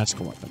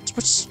non-magical weapons.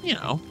 Which, you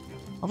know,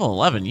 level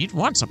 11, you'd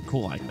want something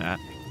cool like that.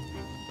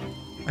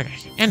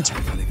 Okay, enter.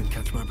 I can't even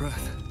catch my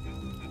breath.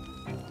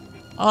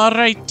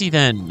 Alrighty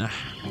then.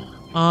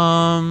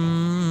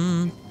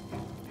 I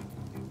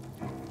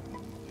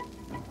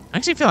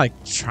actually feel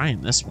like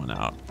trying this one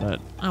out, but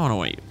I want to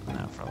wait on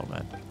that for a little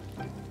bit.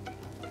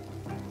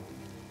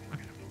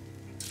 Okay.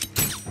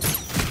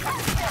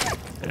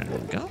 There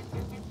we go.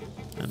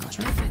 And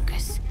turn.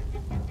 Focus.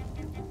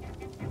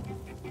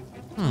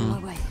 On my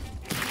way.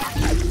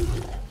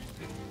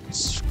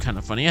 It's kind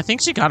of funny. I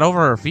think she got over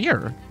her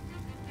fear.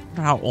 I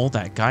wonder how old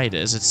that guide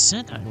is. It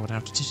said I would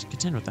have to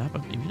contend with that,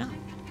 but maybe not.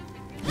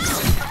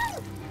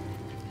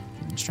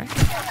 Strike.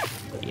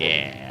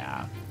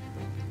 Yeah.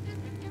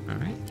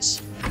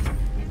 Alright.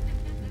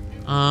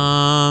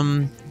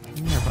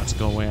 We're about to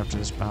go away after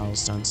this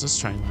battle's done, so let's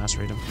try and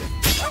lacerate him.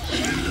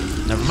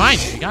 Never mind,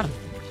 we got him.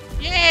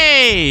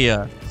 Yay!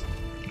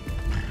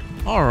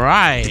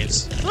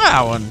 Alright.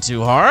 That wasn't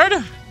too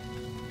hard.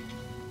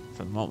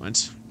 For the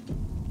moment.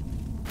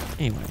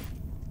 Anyway.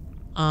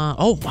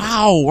 Oh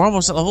wow, we're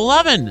almost at level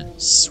 11.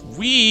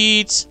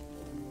 Sweet.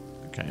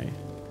 Okay.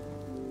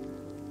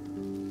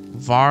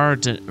 Where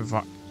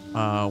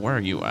are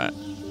you at?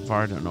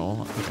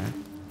 Vardinol. Okay.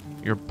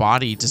 Your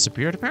body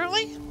disappeared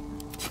apparently?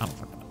 Oh,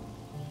 forgot.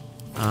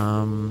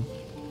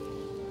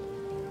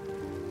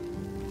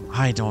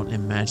 I don't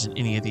imagine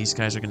any of these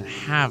guys are gonna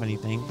have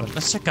anything, but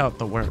let's check out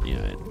the where.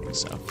 Yeah, I think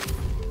so.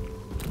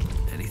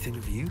 Anything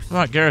of use? What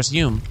about Garrus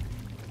Hume?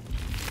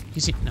 You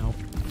see? No.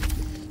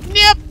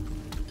 Yep.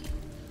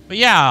 But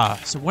yeah,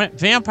 so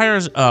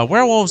vampires,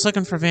 werewolves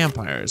looking for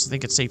vampires. I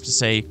think it's safe to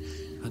say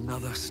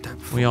Another step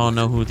forward. We all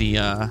know who the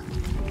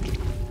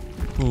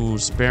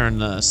who's bearing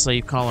the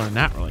slave collar in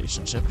that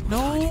relationship.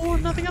 No,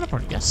 nothing on the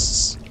part.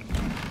 Yes.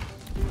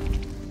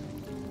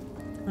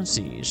 Let's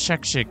see.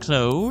 Check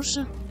close.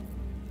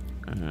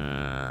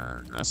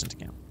 That's into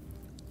camp.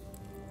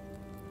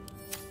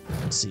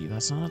 Let's see.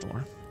 That's not a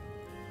door.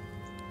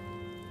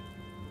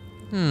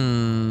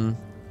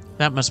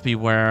 That must be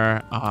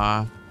where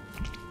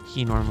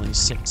he normally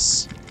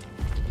sits.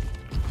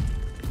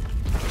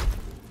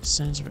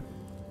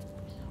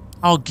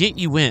 I'll get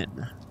you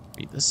in.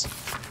 Read this.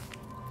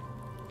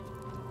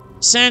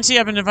 Santi,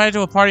 I've been invited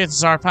to a party at the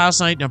Tsar Palace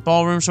tonight in a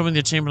ballroom. Show me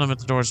the chamberlain at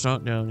the doors.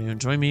 Don't you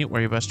join me?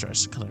 Wear your best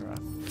dress, Kalira.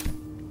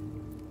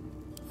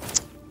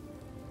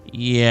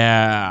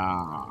 Yeah.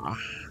 I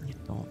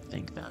don't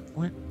think that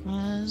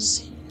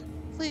was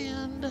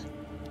planned.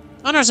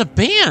 Oh, there's a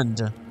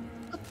band.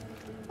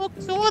 What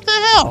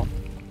the hell?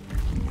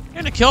 You're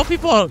gonna kill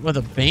people with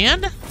a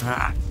band?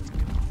 Ah.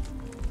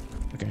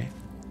 Okay.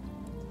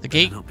 The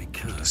gate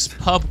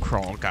pub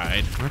crawl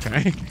guide.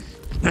 Okay.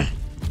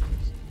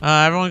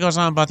 Everyone goes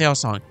on about the elf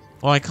song.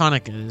 Well,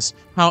 iconic it is.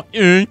 How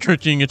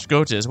interesting its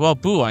goat is. Well,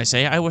 boo, I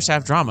say. I wish to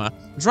have drama.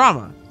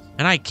 Drama!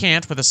 And I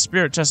can't with a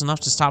spirit just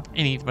enough to stop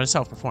any but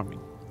itself performing.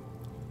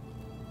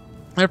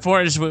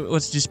 Therefore, it is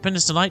with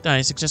stupendous delight that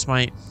I suggest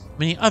my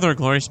many other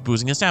glorious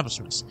boozing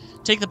establishments.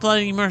 Take the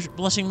Bloody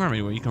Blushing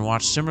Mermaid, where you can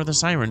watch Simmer the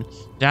Siren,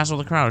 dazzle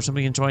the crowd, or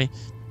simply enjoy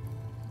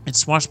its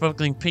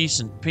swashbuckling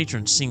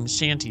patrons sing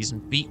shanties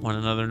and beat one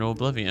another into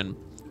oblivion.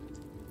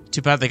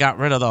 Too bad they got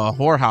rid of the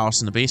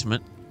whorehouse in the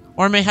basement.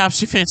 Or mayhaps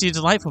you fancy a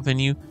delightful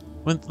venue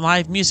with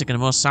live music and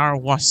the most sour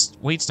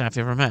waitstaff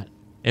you ever met.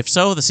 If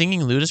so, the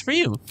singing lute is for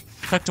you.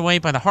 Tucked away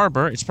by the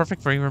harbor, it's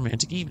perfect for a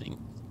romantic evening.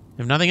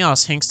 If nothing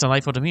else, Hank's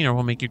delightful demeanor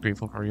will make you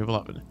grateful for your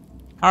beloved.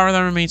 However,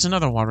 there remains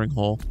another watering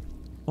hole.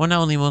 One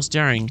not only most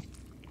daring,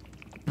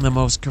 the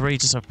most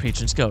courageous of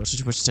patrons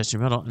goes, which sets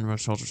your metal and rub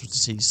shoulders with the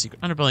city's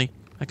secret underbelly.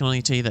 I can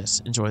only tell you this.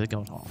 Enjoy the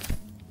goat hall.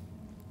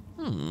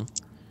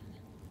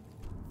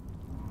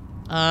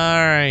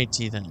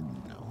 Alrighty then.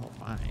 Oh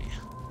my.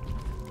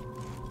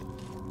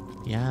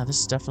 Yeah,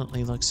 this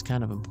definitely looks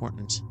kind of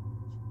important.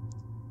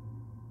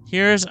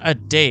 Here's a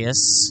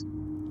dais.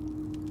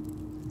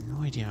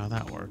 No idea how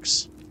that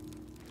works.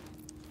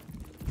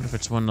 I wonder if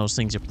it's one of those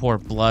things you pour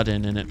blood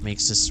in and it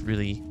makes this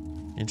really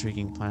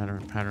intriguing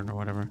pattern or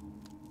whatever.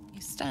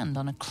 You stand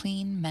on a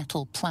clean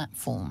metal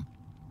platform.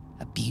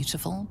 A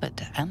beautiful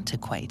but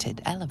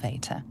antiquated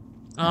elevator.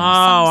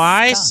 Oh,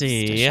 I Scuffs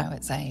see. To show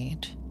its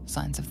age.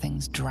 Signs of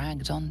things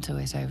dragged onto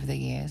it over the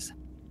years.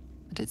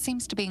 But it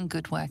seems to be in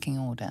good working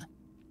order.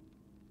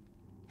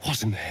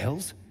 What in the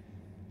hells?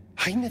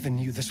 I never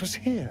knew this was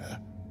here.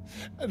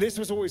 This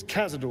was always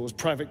Cazador's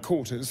private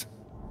quarters.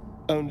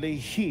 Only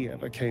he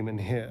ever came in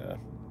here.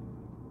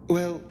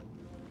 Well,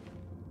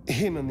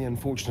 him and the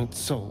unfortunate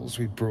souls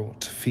we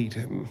brought to feed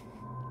him.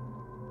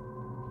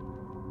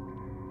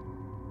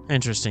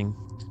 Interesting.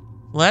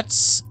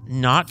 Let's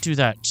not do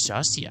that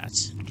just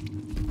yet.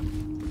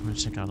 I'm gonna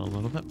check out a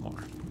little bit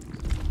more.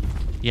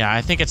 Yeah,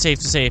 I think it's safe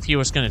to say if he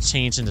was gonna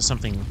change into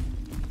something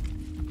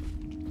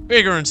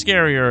bigger and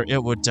scarier,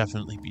 it would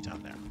definitely be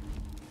down there.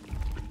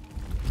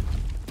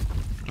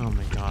 Oh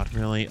my god,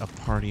 really? A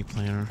party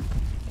planner?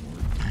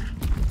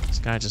 This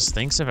guy just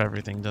thinks of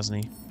everything, doesn't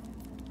he?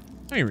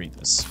 Let me read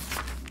this.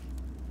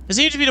 It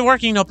seems to be the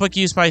working notebook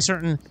used by a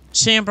certain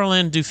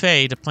Chamberlain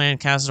Dufay to plan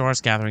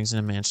Cazador's gatherings in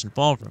a mansion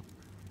ballroom.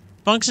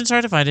 Functions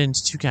are divided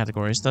into two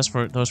categories, thus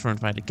for those for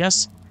invited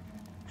guests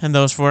and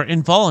those for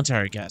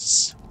involuntary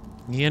guests.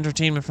 The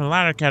entertainment for the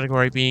latter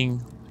category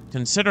being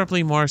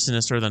considerably more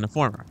sinister than the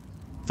former.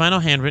 Final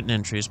handwritten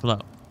entry is below.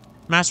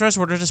 Master has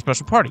ordered a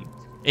special party.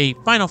 A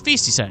final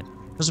feast, he said.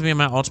 This will be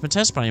my ultimate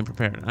test, but I am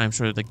prepared. I am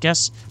sure the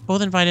guests,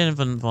 both invited and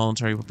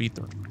involuntary, will be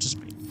thrilled to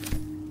participate.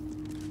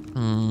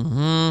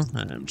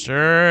 I'm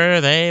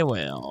sure they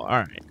will.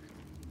 Alright.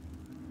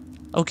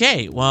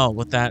 Okay, well,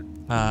 with that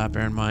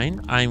bear in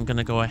mind, I'm going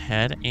to go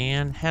ahead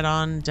and head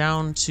on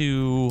down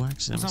to...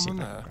 Actually, let me see if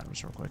I can grab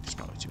this real quick. There's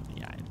probably two.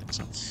 Yeah, I think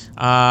so.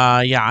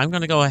 Yeah, I'm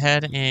going to go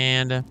ahead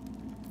and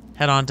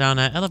head on down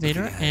that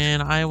elevator,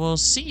 and I will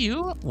see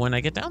you when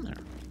I get down there.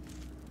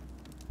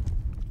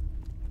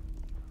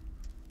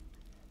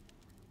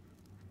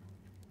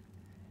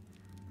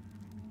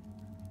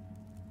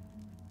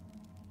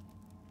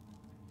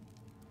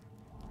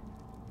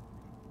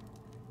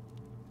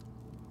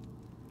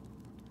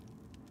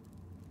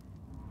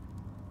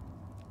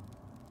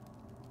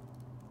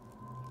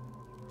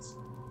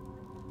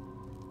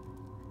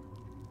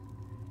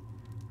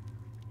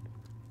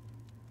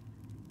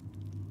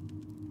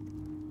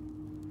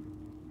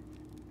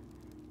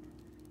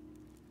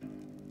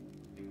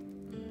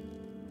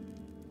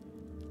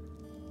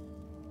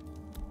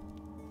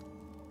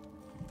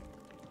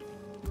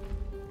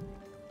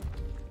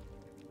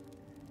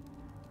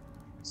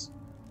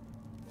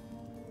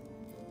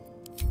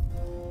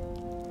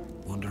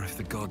 Wonder if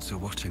the gods are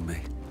watching me.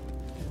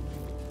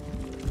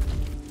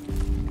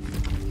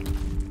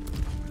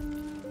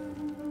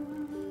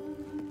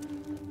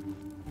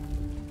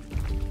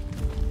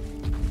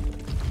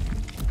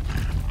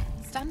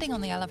 Standing on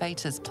the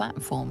elevator's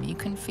platform, you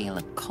can feel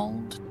a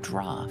cold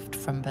draft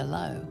from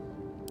below.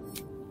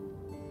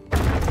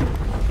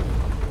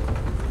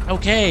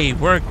 Okay,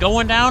 we're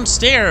going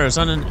downstairs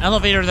on an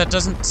elevator that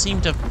doesn't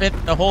seem to fit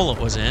the hole it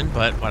was in,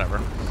 but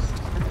whatever.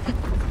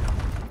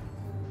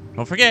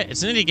 Don't forget,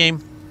 it's an indie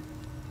game.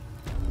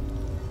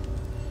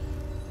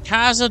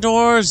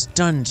 Cazador's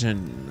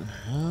Dungeon.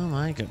 Oh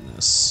my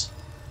goodness.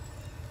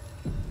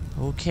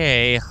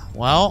 Okay,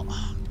 well.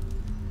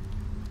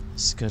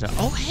 Let's go to.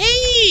 Oh,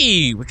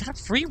 hey! We got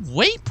free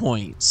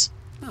waypoints.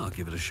 I'll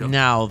give it a shot.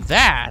 Now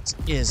that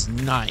is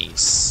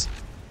nice.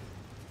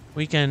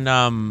 We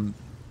can,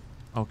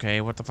 okay,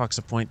 what the fuck's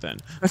the point then?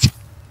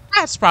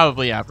 That's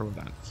probably after we're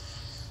done.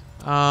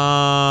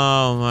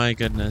 Oh my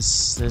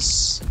goodness.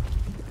 This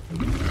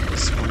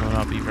one will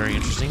not be very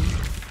interesting.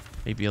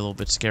 Maybe a little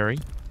bit scary.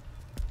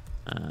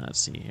 Let's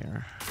see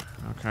here.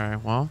 Okay,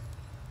 well.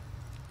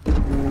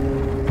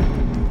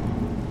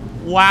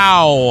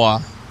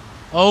 Wow.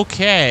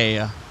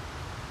 Okay.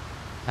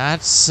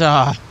 That's,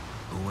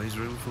 Always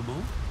room for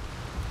more?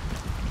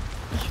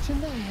 What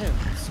in the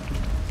hells?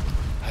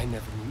 I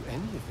never knew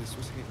any of this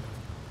was here.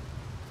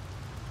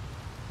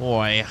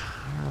 boy.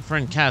 Our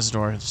friend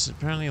Cazador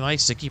apparently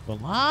likes to keep a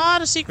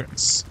lot of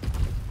secrets.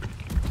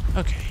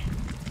 Okay.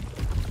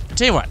 I'll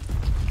tell you what.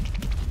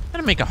 I'm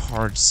gonna make a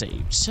hard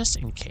save, just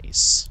in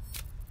case.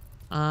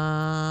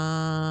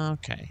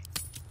 Okay.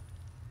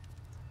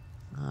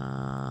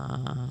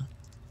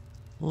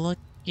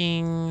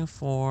 Looking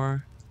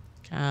for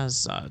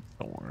Cazador.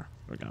 There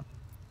we go.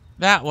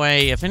 That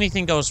way, if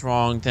anything goes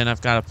wrong, then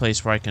I've got a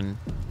place where I can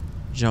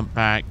jump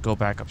back, go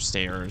back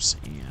upstairs,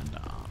 and,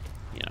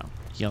 you know,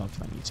 heal up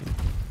if I need to.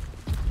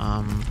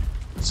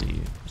 Let's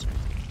see. It's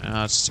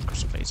just a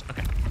crystal phase.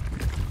 Okay.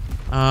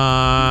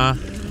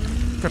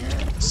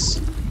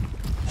 Crypticus.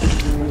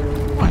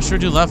 Oh, I sure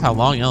do love how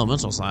long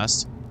elementals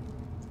last.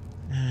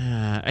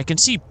 I can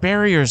see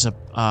barriers of,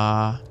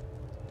 oh,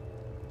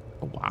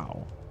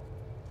 wow.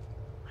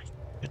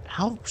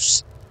 How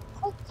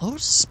low does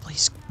this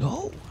place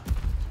go?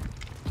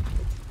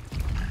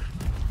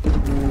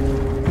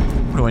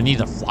 Do I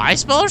need a fly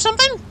spell or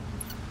something?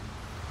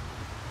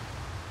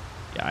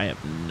 Yeah, I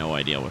have no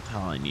idea what the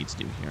hell I need to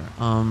do here.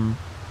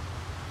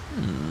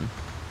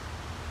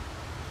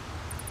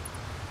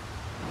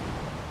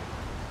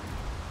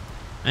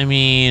 I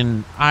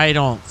mean, I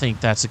don't think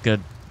that's a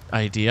good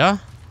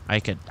idea. I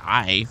could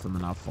die from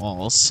enough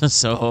falls,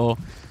 so...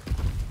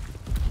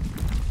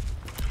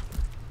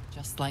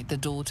 Just like the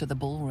door to the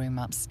ballroom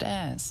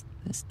upstairs,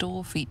 this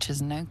door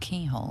features no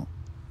keyhole,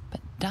 but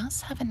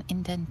does have an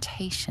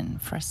indentation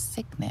for a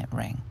signet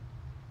ring.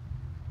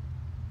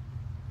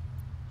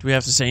 Do we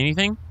have to say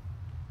anything?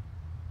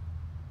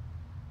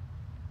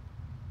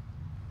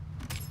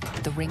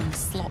 The ring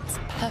slots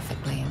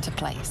perfectly into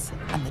place,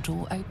 and the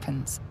door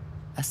opens,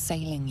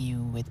 assailing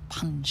you with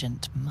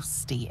pungent,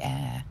 musty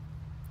air.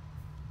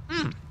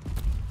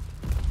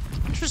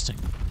 Interesting.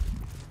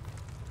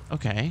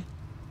 Okay.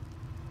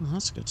 Well,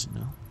 that's good to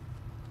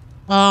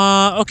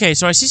know. Okay,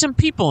 so I see some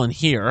people in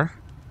here.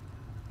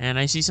 And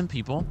I see some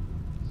people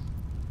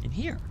in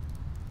here.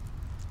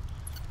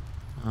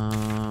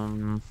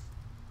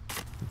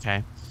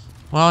 Okay.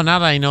 Well, now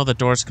that I know the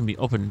doors can be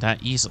opened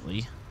that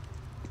easily,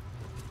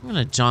 I'm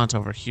gonna jaunt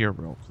over here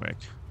real quick.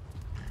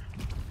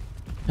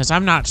 Because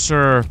I'm not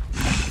sure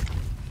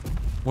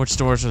which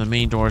doors are the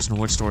main doors and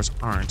which doors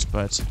aren't,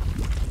 but...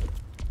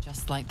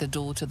 Just like the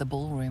door to the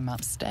ballroom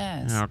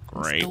upstairs. Oh,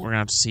 great. We're gonna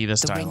have to see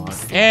this the dialogue ring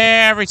slot.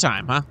 every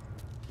time, huh?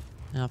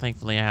 Now,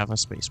 thankfully, I have a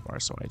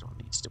spacebar, so I don't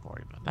need to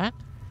worry about that.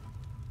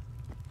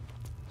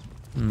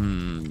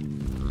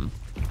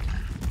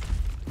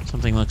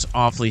 Something looks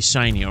awfully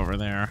shiny over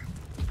there.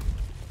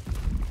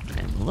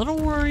 I'm a little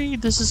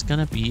worried this is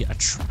gonna be a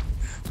trap.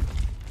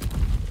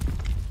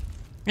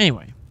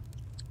 Anyway.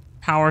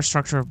 Power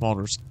structure of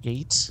Baldur's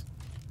Gate.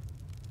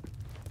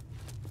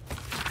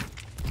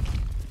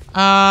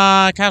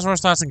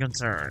 Cazador's thoughts and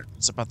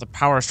concerns about the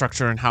power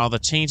structure and how the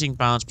changing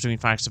balance between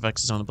facts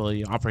affects his own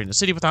ability to operate in a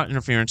city without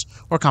interference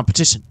or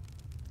competition.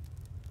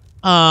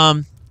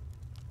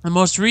 The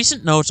most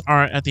recent notes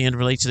are at the end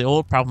relate to the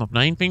old problem of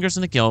 9 fingers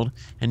in the guild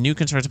and new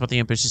concerns about the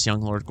ambitious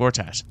young Lord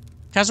Gortash.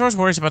 Cazador's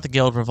worries about the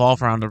guild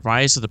revolve around the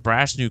rise of the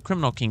brash new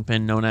criminal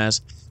kingpin known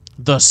as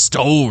the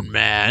Stone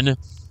Man,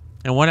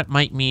 and what it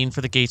might mean for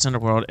the Gates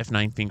underworld if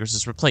 9 fingers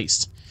is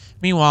replaced.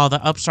 Meanwhile,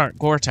 the upstart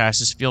Gortash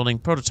is fielding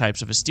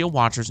prototypes of his steel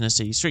watchers in the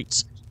city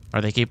streets.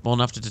 Are they capable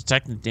enough to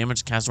detect and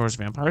damage Cazador's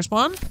vampire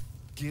spawn?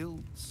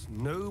 Guilds,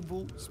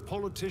 nobles,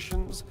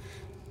 politicians.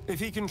 If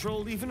he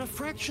controlled even a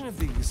fraction of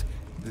these,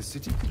 the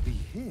city could be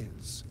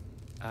his,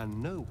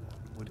 and no one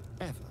would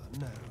ever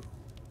know.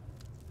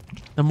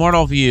 The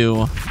Mortal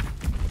View.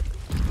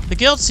 The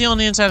guild seal on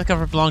the inside of the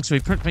cover belongs to a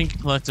print-making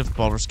collective of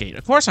Baldur's Gate.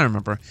 Of course I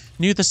remember.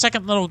 Knew the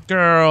second that little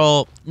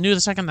girl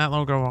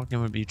walked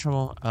in would be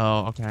trouble.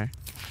 Oh, okay.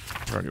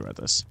 I've already read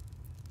this.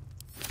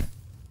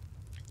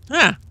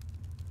 Ah!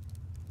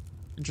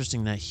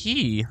 Interesting that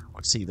he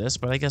would see this,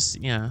 but I guess,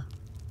 yeah.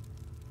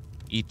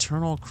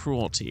 Eternal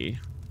cruelty.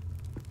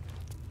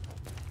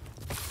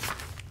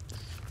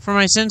 For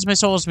my sins, my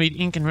soul is made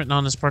ink and written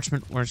on this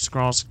parchment where it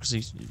scrawls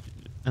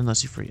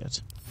unless you free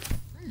it.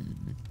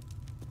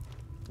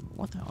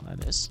 what the hell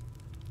that is.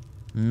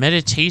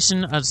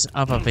 Meditation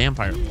of a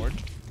vampire lord.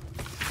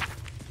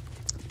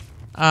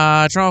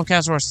 Toronto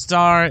Cazador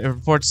Star.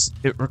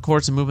 It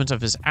records the movement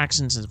of his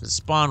actions and of his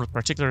spawn with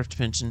particular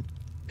attention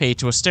paid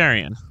to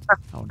Astarion.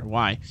 I wonder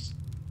why.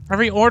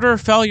 Every order,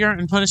 failure,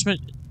 and punishment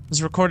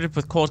is recorded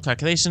with cold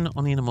calculation.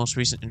 Only in the most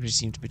recent entry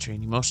seemed to betray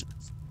any emotion.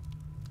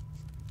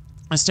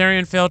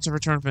 Astarion failed to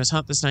return from his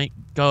hunt this night.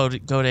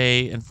 Gode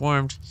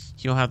informed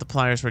he will have the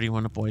pliers ready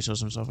when the boy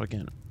shows himself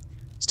again.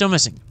 Still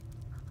missing.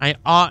 I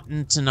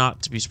oughtn't to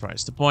not to be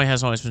surprised. The boy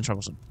has always been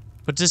troublesome.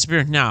 But to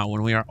disappear now,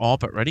 when we are all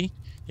but ready,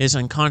 is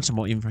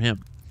unconscionable even for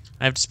him.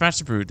 I have dispatched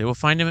the brood. They will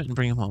find him and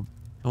bring him home.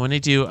 And when they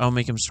do, I will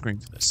make him scream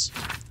for this.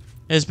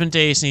 It has been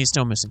days and he is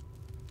still missing.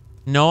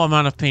 No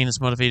amount of pain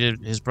has motivated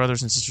his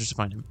brothers and sisters to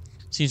find him.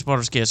 Seems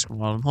Baldur's Gate has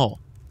swallowed him whole.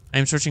 I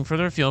am searching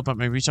further afield, but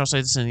my reach outside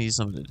the vicinity is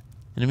limited.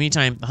 In the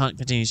meantime, the hunt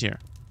continues here.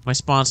 My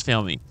spawns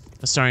fail me.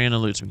 Astarion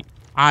eludes me.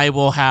 I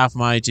will have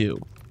my due.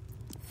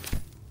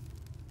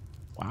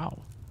 Wow.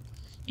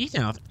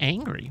 Ethan,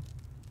 angry.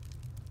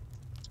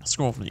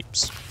 Scroll of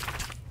names.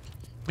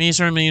 Many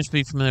certain names to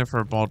be familiar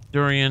for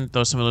Baldurian,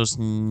 though some of those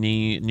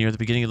near the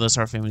beginning of the list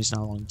are families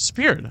now long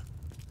disappeared.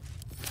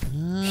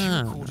 He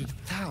recorded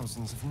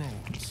thousands of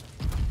names.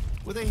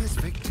 Were they his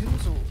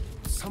victims or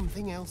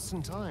something else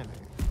entirely?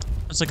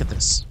 Let's look at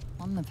this.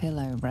 On the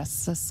pillow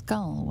rests a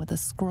skull with a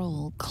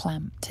scroll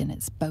clamped in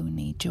its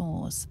bony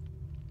jaws.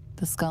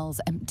 The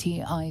skull's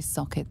empty eye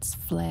sockets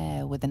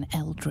flare with an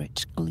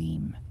eldritch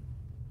gleam.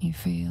 You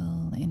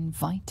feel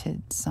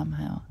invited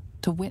somehow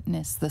to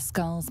witness the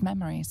skull's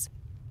memories.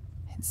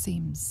 It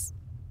seems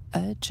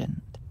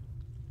urgent.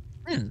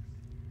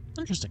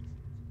 Interesting.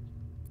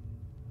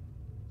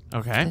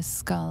 Okay. This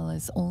skull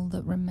is all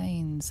that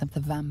remains of the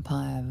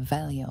vampire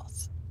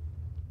Velioth.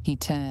 He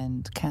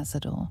turned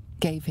Cazador,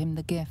 gave him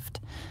the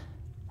gift,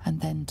 and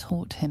then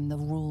taught him the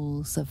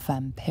rules of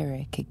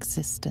vampiric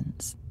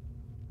existence.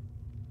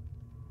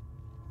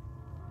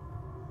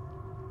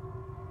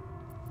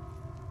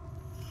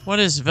 What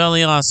is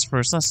Velioth's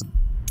first lesson?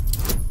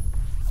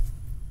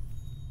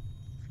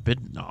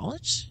 Forbidden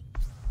knowledge?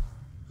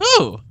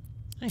 Ooh!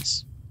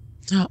 Nice.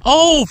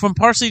 Oh, from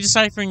partially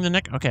deciphering the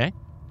neck. Okay.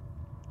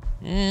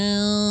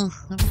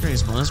 Not the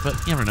greatest bonus, but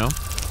you never know.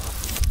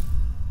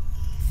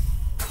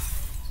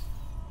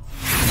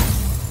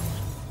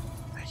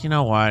 You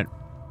know what?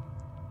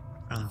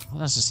 Well,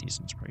 let's just use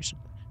inspiration.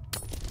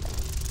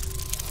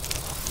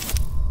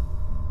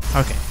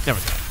 Okay, there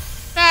we go.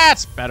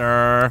 That's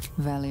better.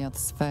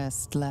 Velioth's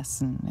first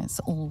lesson is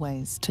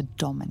always to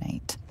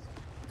dominate.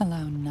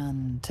 Allow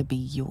none to be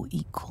your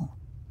equal.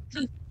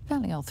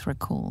 Velioth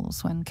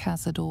recalls when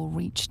Cazador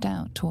reached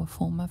out to a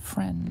former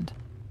friend.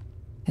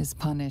 His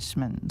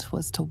punishment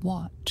was to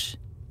watch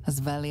as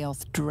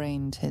Velioth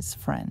drained his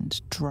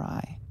friend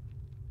dry.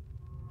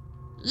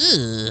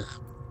 Ugh.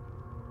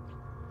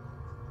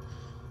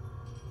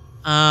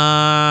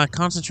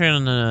 Concentrate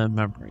on the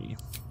memory.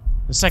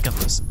 The second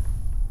lesson.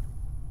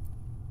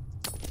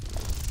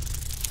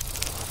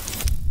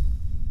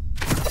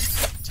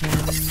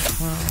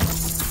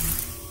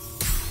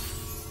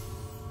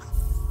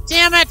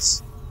 Damn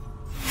it!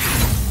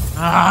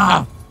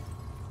 Ah!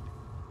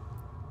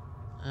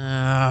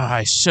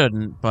 I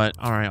shouldn't, but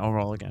alright, I'll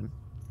roll again.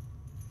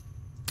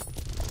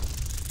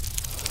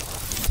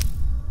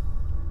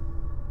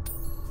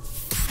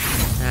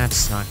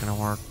 That's not gonna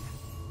work.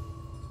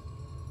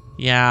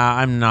 Yeah,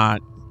 I'm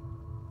not.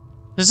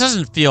 This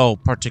doesn't feel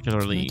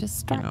particularly, You're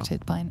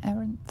distracted by an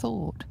errant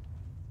thought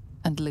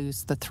and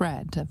lose the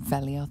thread of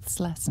Velioth's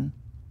lesson.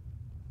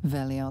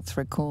 Velioth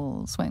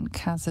recalls when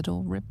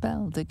Cazador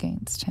rebelled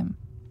against him.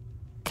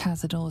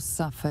 Cazador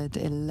suffered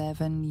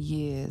 11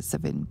 years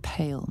of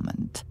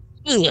impalement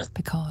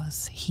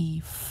because he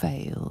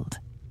failed.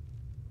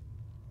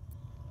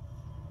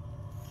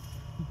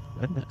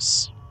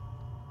 Goodness.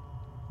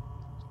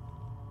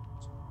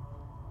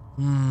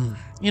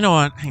 You know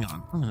what? Hang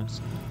on. I'm gonna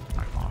just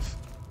back off.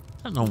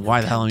 I don't know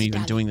why the hell I'm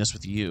even doing this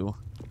with you.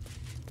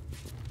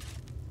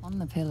 On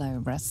the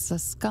pillow rests a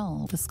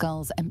skull. The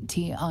skull's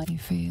empty eye. You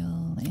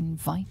feel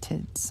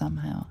invited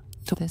somehow.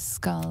 This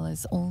skull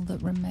is all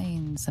that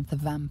remains of the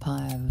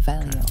vampire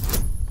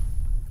Velioth.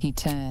 He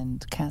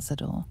turned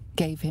Cazador,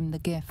 gave him the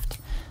gift,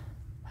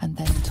 and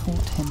then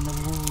taught him the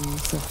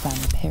rules of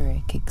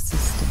vampiric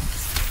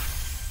existence.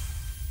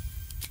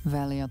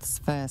 Velioth's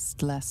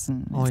first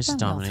lesson Always is Velioth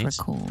dominates.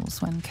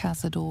 recalls when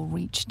Cazador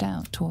reached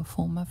out to a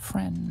former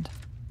friend.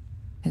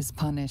 His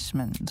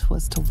punishment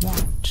was to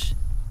watch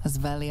as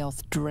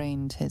Velioth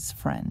drained his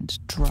friend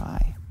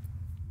dry.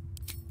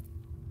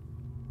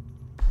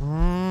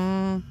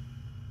 That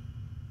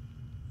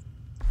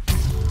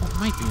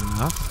might be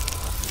enough.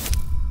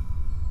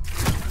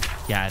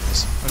 Yeah, it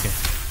is. Okay.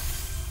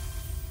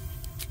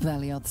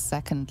 Velioth's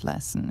second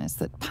lesson is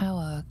that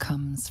power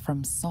comes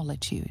from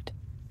solitude.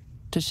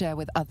 To share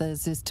with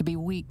others is to be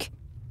weak,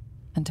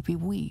 and to be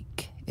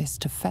weak is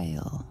to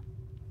fail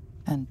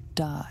and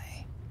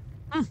die.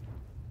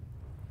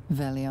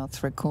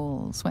 Velioth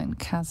recalls when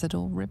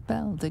Cazador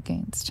rebelled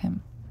against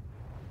him.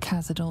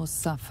 Cazador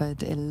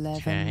suffered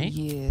 11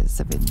 years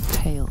of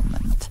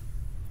impalement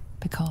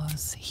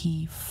because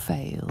he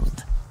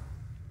failed.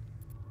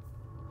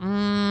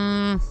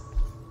 It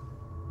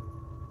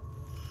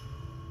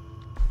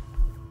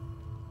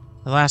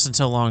lasts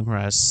until long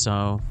rest,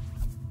 so...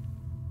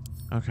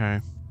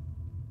 Okay.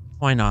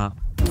 Why not?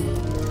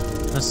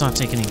 Let's not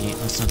take any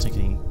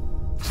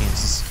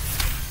chances.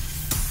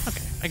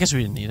 Okay, I guess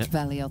we didn't need it.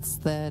 Velioth's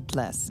third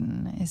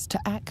lesson is to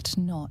act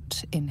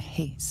not in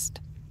haste.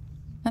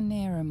 A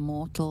near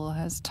immortal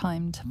has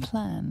time to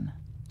plan,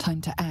 time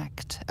to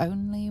act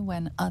only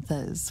when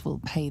others will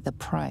pay the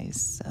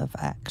price of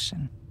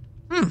action.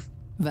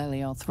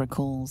 Velioth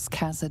recalls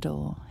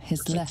Cazador,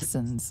 his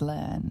lessons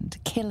learned,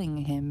 killing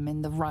him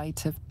in the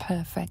rite of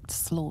perfect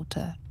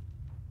slaughter.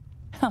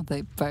 How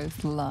they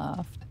both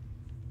laughed.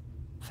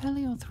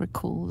 Velioth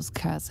recalls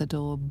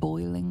Cazador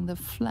boiling the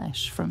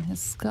flesh from his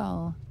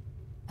skull,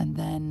 and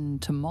then,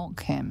 to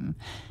mock him,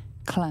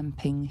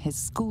 clamping his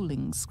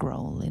schooling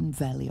scroll in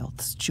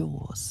Velioth's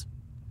jaws.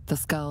 The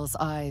skull's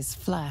eyes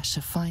flash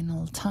a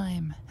final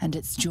time, and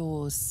its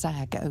jaws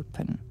sag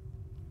open.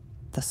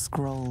 The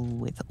scroll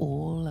with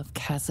all of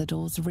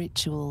Cazador's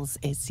rituals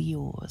is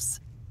yours.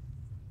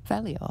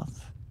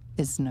 Velioth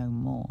is no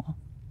more.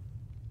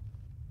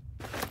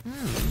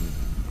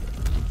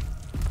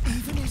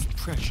 Even his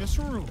precious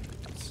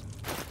runes.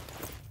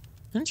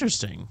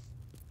 Interesting.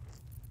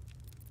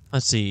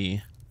 Let's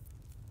see.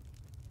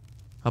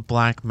 A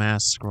black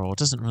mass scroll. It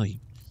doesn't really...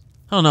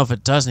 I don't know if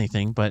it does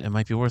anything, but it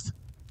might be worth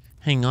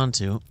hanging on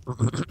to.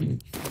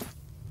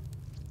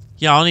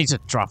 Yeah, I'll need to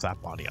drop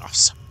that body off.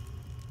 So.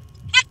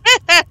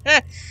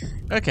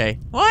 Okay.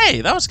 Well,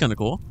 hey, that was kind of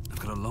cool. I've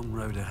got a long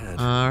road ahead.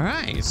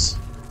 Alright.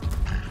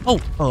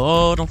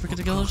 Oh, don't forget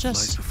the gilded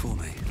chests. Before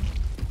me.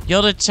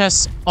 Gilded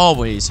chests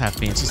always have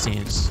fancy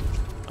stains.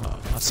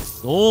 Lots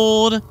of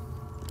gold.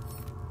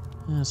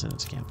 Let's send it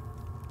to camp.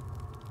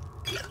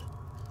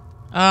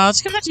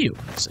 Let's get back to you,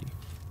 actually.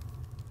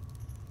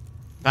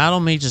 Battle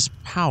Mage's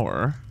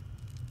Power.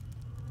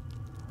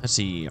 Let's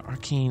see.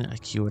 Arcane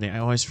Acuity. I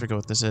always forget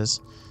what this is.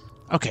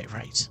 Okay,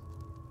 right.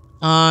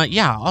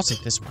 Yeah, I'll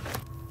take this one.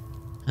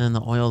 And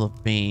the Oil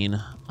of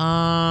Bane.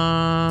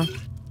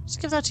 Let's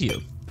give that to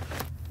you.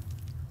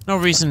 No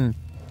reason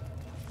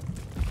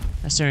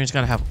Astarion's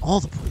gotta have all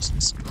the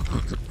poisons.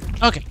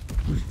 Okay,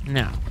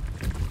 now.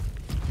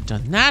 We've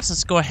done that.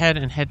 Let's go ahead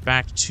and head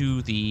back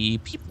to the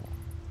people.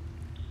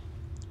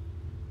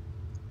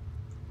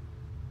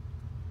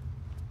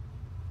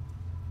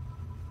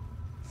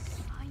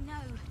 I know.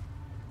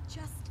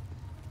 Just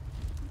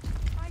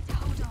try to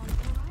hold on,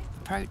 all right?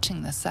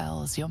 Approaching the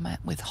cells, you're met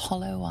with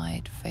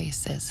hollow-eyed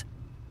faces.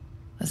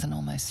 There's an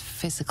almost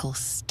physical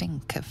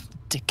stink of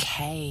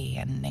decay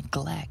and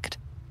neglect.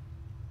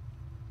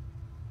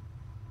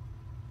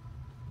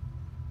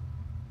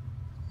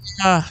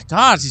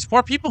 God, these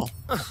poor people.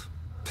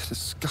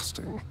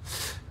 Disgusting.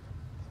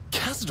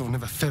 Cazador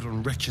never fed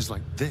on wretches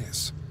like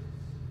this.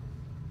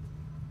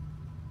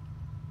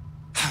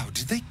 How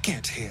did they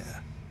get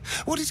here?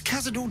 What is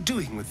Cazador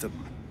doing with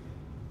them?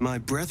 My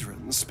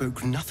brethren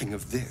spoke nothing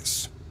of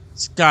this.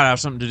 It's gotta have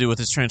something to do with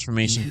his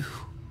transformation. You.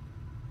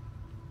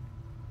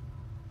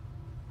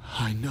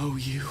 I know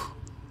you.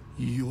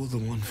 You're the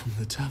one from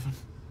the tavern.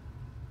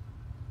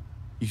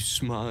 You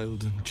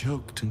smiled and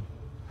joked and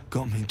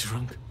got me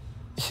drunk.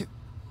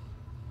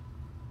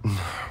 No.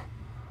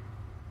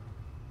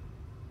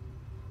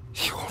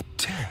 You're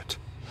dead.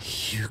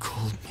 You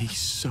called me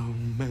so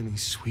many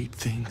sweet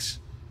things.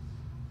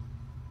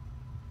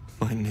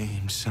 My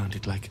name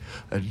sounded like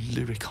a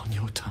lyric on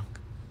your tongue.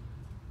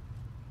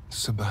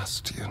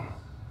 Sebastian.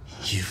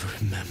 You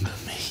remember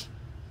me.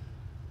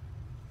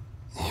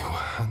 You were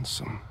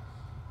handsome.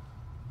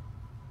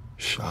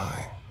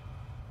 Shy.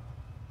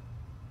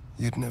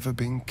 You'd never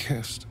been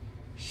kissed.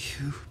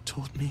 You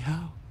taught me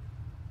how.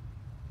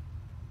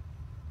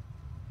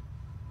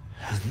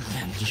 And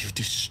then you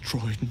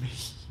destroyed me.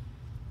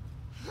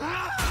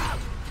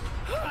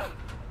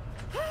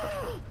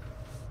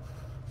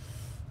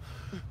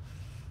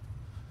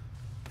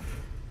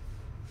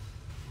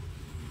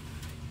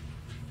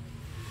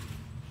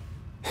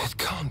 It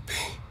can't be.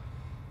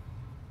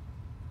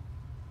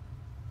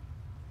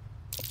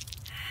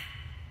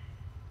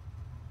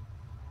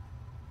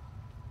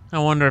 I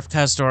wonder if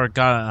Cazador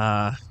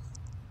got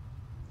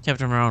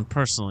kept him around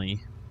personally,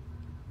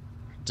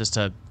 just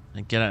to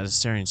get at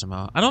Astarion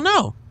somehow. I don't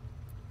know.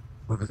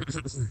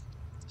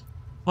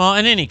 Well,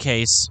 in any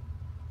case,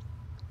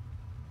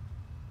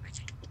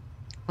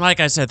 like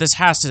I said, this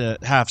has to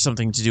have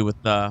something to do with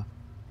the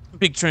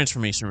big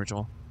transformation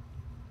ritual.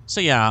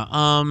 So yeah,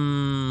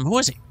 who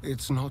is he?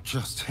 It's not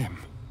just him.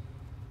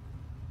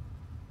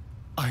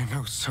 I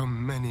know so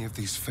many of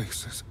these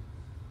faces.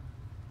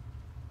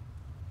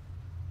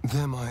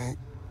 They're my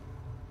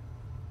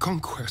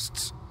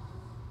conquests.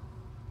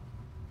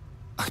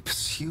 I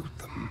pursued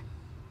them,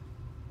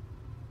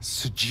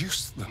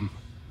 seduced them,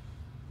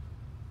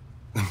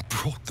 then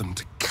brought them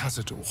to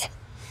Cazador.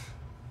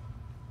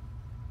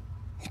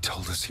 He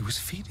told us he was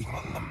feeding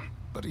on them,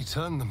 but he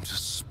turned them to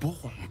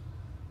spawn.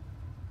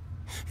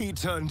 He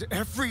turned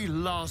every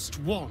last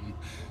one,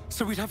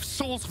 so we'd have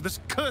souls for this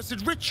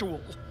cursed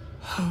ritual.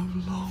 How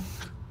long?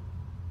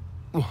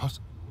 What?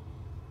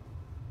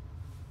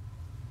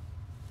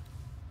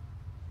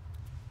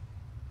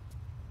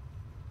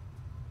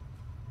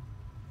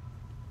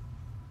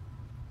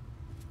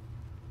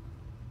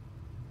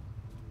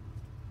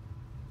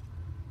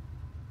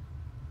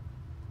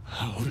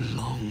 How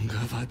long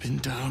have I been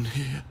down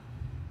here?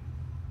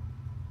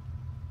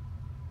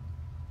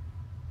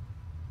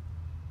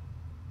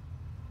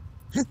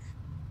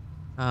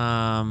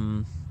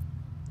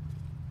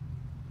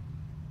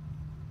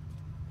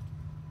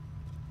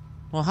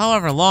 Well,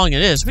 however long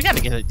it is, we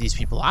gotta get these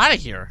people out of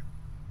here.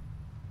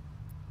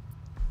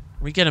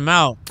 We get him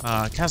out,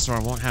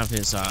 Cazador won't have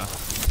his,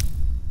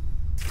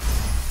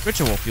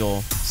 ritual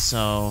fuel,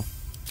 so...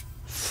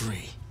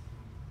 Free.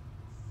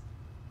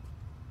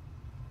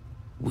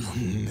 We'll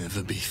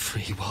never be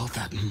free while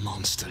that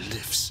monster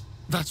lives.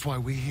 That's why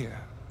we're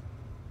here.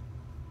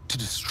 To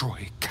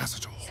destroy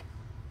Cazador.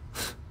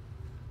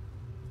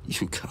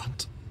 You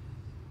can't.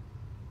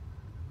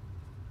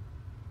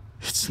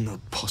 It's not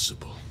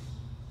possible.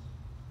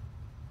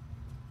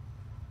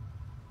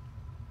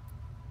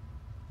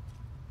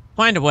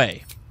 Find a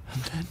way.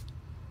 And then?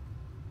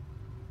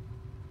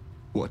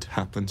 What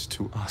happens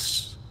to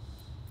us?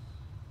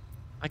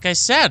 Like I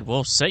said,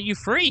 we'll set you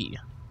free.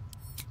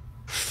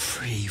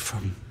 Free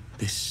from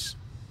this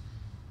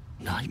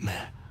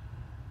nightmare.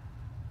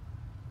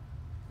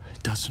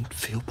 It doesn't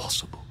feel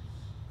possible.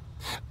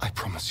 I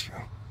promise you,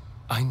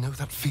 I know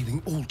that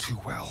feeling all too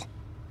well.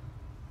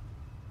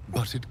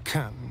 But it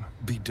can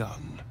be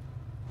done.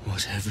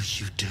 Whatever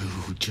you do,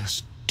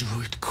 just do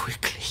it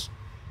quickly.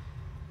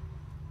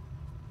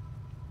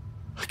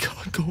 I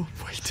can't go on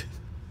waiting.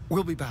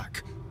 We'll be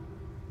back.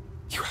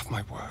 You have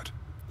my word.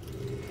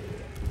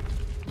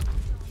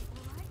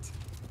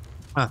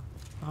 Huh.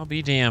 I'll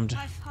be damned.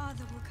 My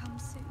father will come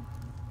soon.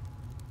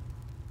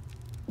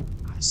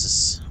 This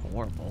is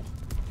horrible.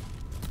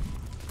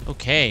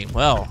 Okay,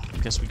 well, I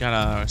guess we got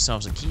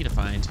ourselves a key to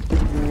find.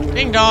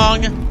 Ding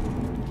dong!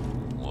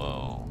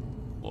 Whoa.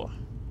 Whoa.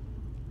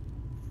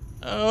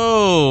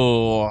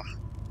 Oh!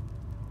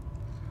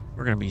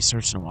 We're gonna be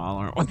searching a while,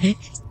 aren't we?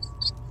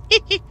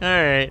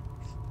 Alright.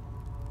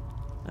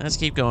 Let's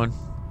keep going.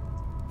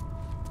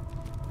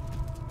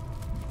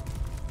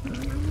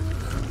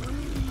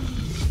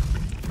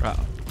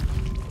 Uh-oh.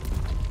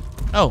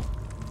 Oh.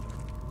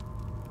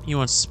 He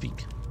wants to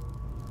speak.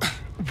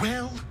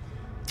 Well,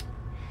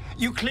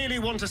 you clearly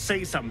want to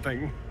say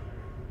something.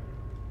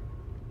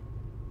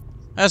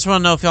 I just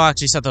want to know if you'll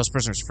actually set those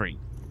prisoners free.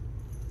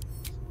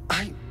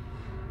 I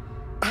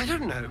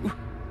don't know.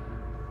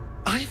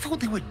 I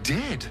thought they were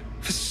dead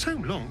for so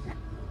long.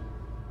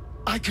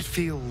 I could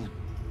feel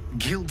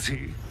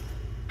guilty,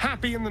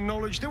 happy in the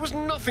knowledge there was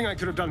nothing I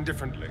could have done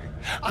differently.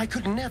 I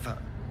could never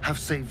have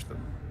saved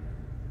them.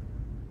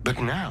 But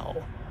now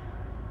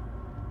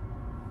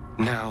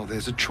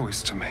there's a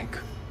choice to make.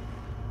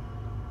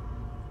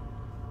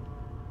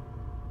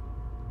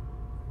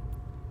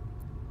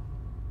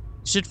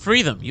 You should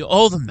free them. You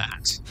owe them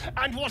that.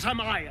 And what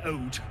am I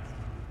owed?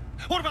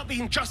 What about the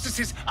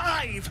injustices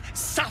I've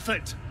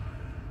suffered?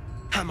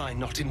 Am I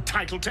not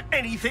entitled to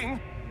anything?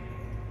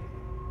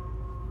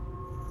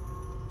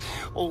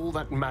 All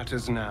that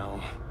matters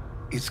now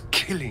is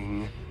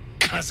killing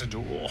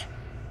Cazador.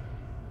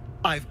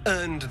 I've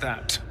earned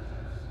that,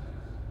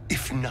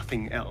 if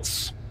nothing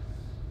else.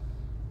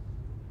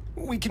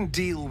 We can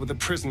deal with the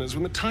prisoners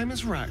when the time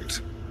is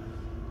right.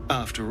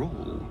 After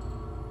all,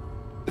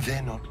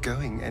 they're not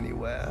going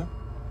anywhere.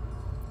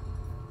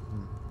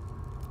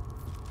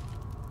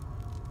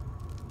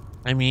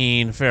 I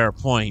mean, fair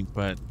point,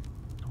 but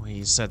the way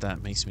you said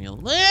that makes me a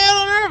little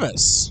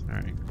nervous.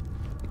 Alright.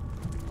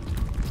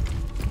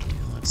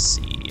 Let's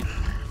see.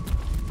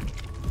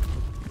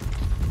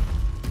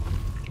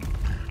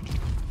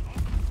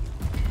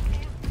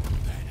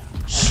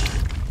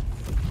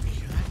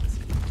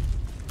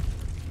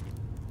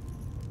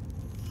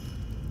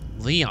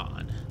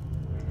 Leon.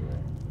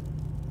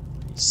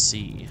 Let's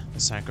see. The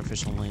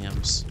sacrificial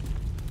lambs.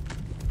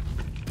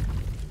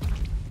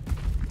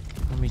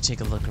 Let me take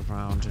a look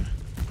around.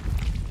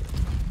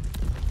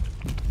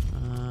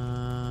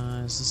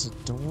 Is this a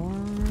door?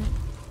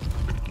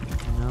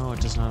 No, it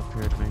does not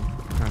appear to be.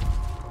 Okay.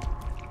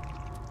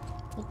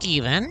 Okay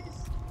then.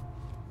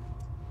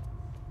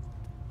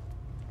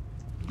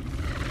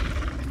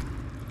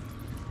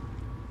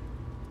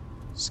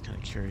 Just kind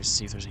of curious to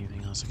see if there's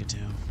anything else I could do.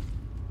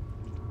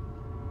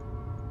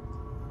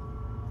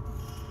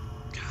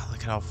 God,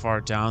 look at how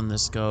far down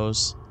this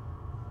goes.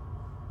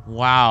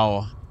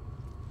 Wow.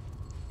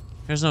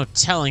 There's no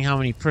telling how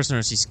many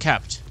prisoners he's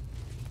kept.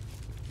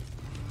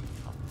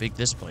 How big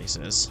this place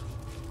is.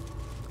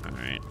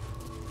 Alright.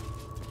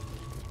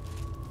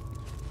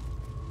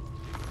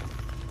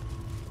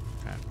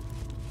 Okay.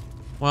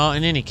 Well,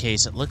 in any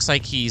case, it looks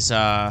like he's,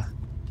 not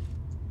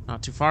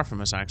too far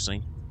from us,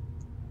 actually.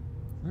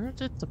 Where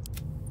did the...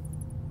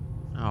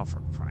 Oh,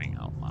 for crying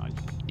out loud,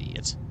 you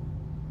idiot.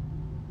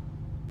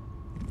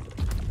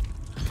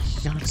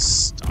 got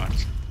stuck.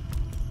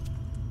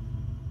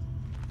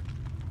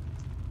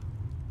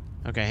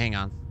 Okay, hang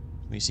on.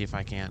 Let me see if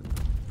I can.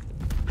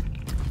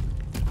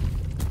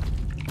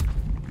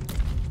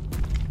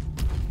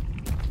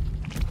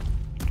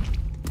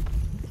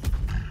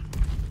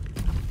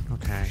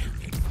 Okay.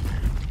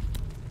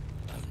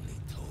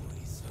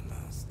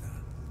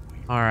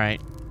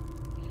 Alright.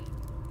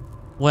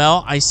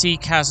 Well, I see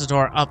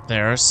Cazador up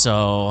there,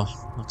 so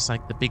looks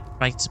like the big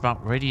fight's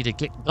about ready to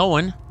get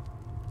going.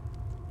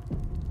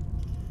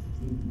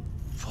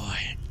 Boy,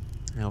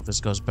 I hope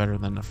this goes better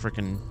than the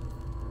frickin'...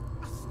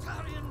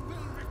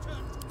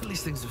 At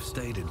least things have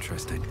stayed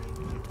interesting.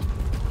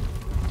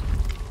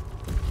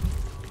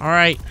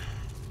 Alright.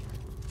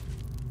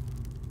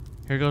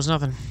 Here goes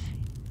nothing.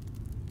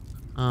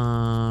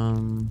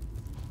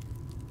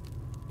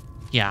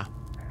 Yeah.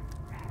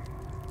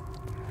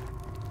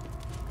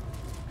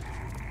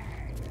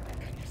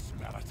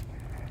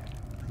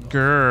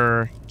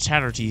 Grr.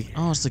 Chatterteeth.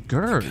 Oh, it's the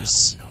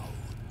Gurs.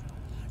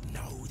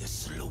 No, the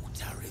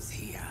slaughter is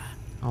here.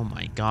 Oh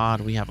my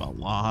god, we have a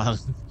lot.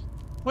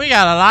 We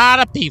got a lot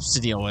of peeps to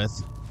deal with.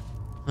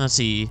 Let's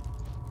see.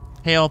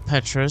 Pale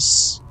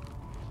Petrus.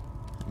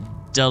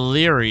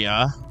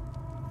 Deliria.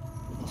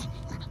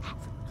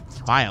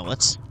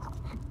 Violet.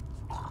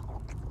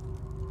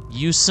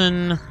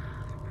 Yusin.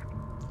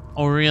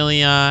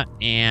 Aurelia.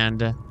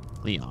 And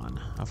Leon.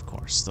 Of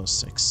course, those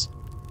 6.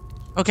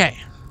 Okay.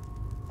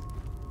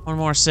 One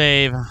more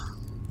save.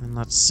 And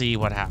let's see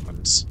what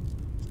happens.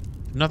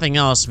 If nothing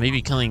else,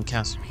 maybe killing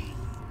Cass.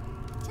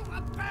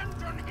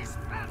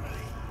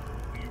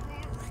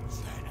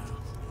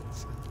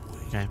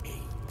 Okay.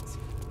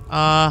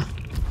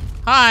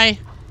 Hi.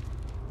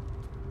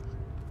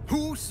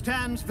 Who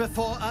stands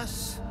before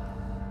us?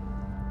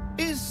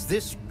 Is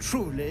this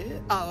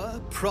truly our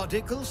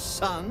prodigal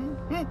son?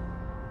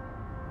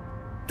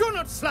 Do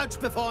not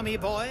slouch before me,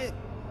 boy.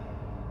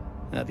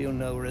 Have you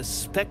no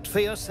respect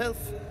for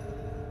yourself?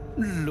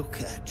 Look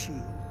at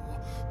you,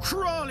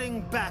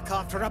 crawling back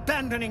after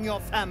abandoning your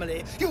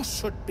family. You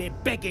should be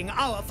begging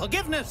our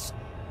forgiveness.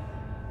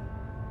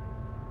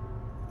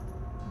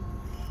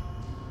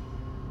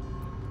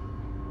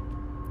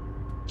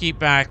 Keep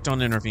back,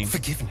 don't intervene.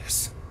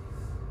 Forgiveness?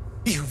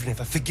 You've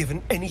never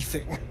forgiven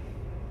anything.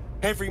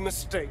 Every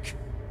mistake,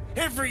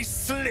 every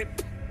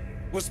slip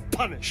was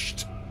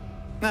punished.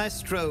 I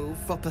strove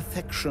for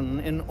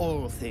perfection in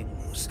all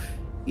things,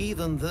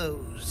 even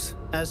those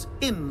as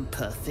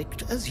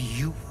imperfect as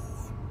you.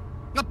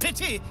 A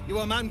pity you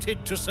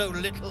amounted to so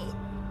little,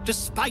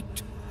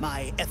 despite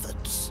my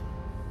efforts.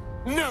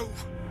 No!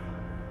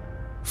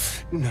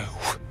 No.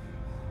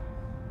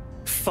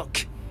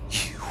 Fuck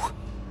you.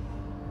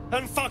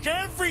 And fuck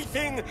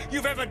everything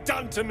you've ever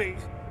done to me!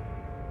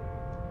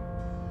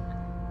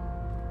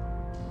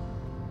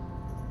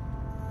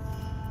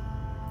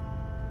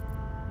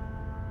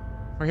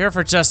 We're here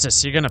for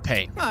justice. You're gonna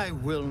pay. I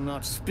will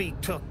not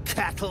speak to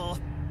cattle.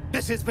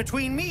 This is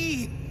between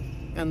me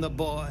and the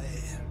boy.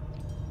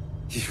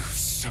 You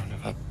son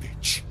of a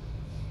bitch.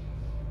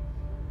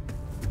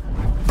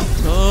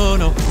 Oh,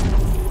 no.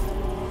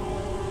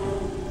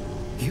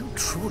 You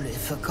truly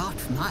forgot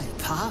my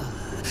power.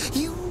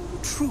 You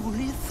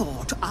truly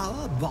thought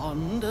our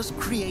bond as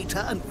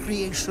creator and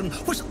creation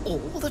was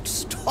all that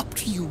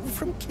stopped you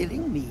from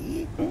killing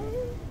me?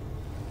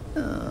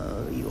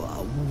 Oh, you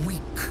are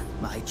weak,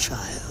 my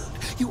child.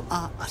 You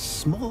are a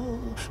small,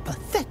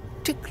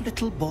 pathetic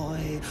little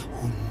boy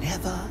who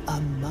never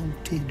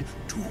amounted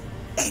to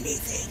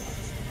anything.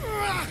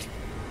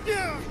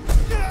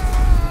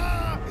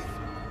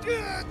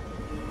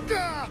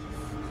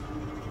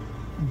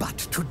 But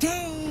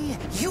today,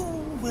 you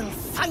will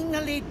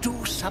finally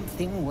do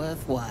something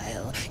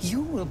worthwhile.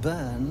 You will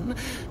burn,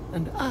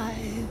 and I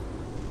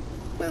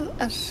will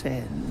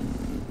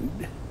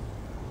ascend.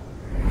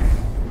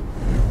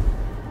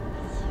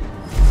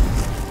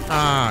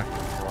 Ah,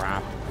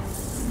 crap.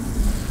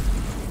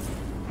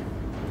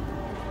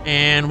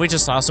 And we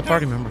just lost a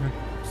party member.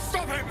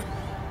 Stop him!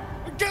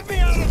 Get me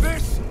out of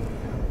this!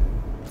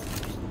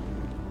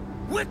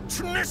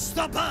 Witness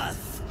the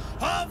birth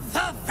of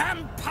the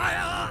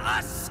Vampire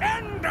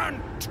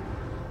Ascendant!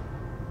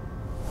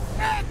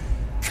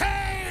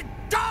 Ecce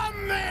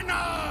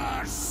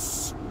Dominus!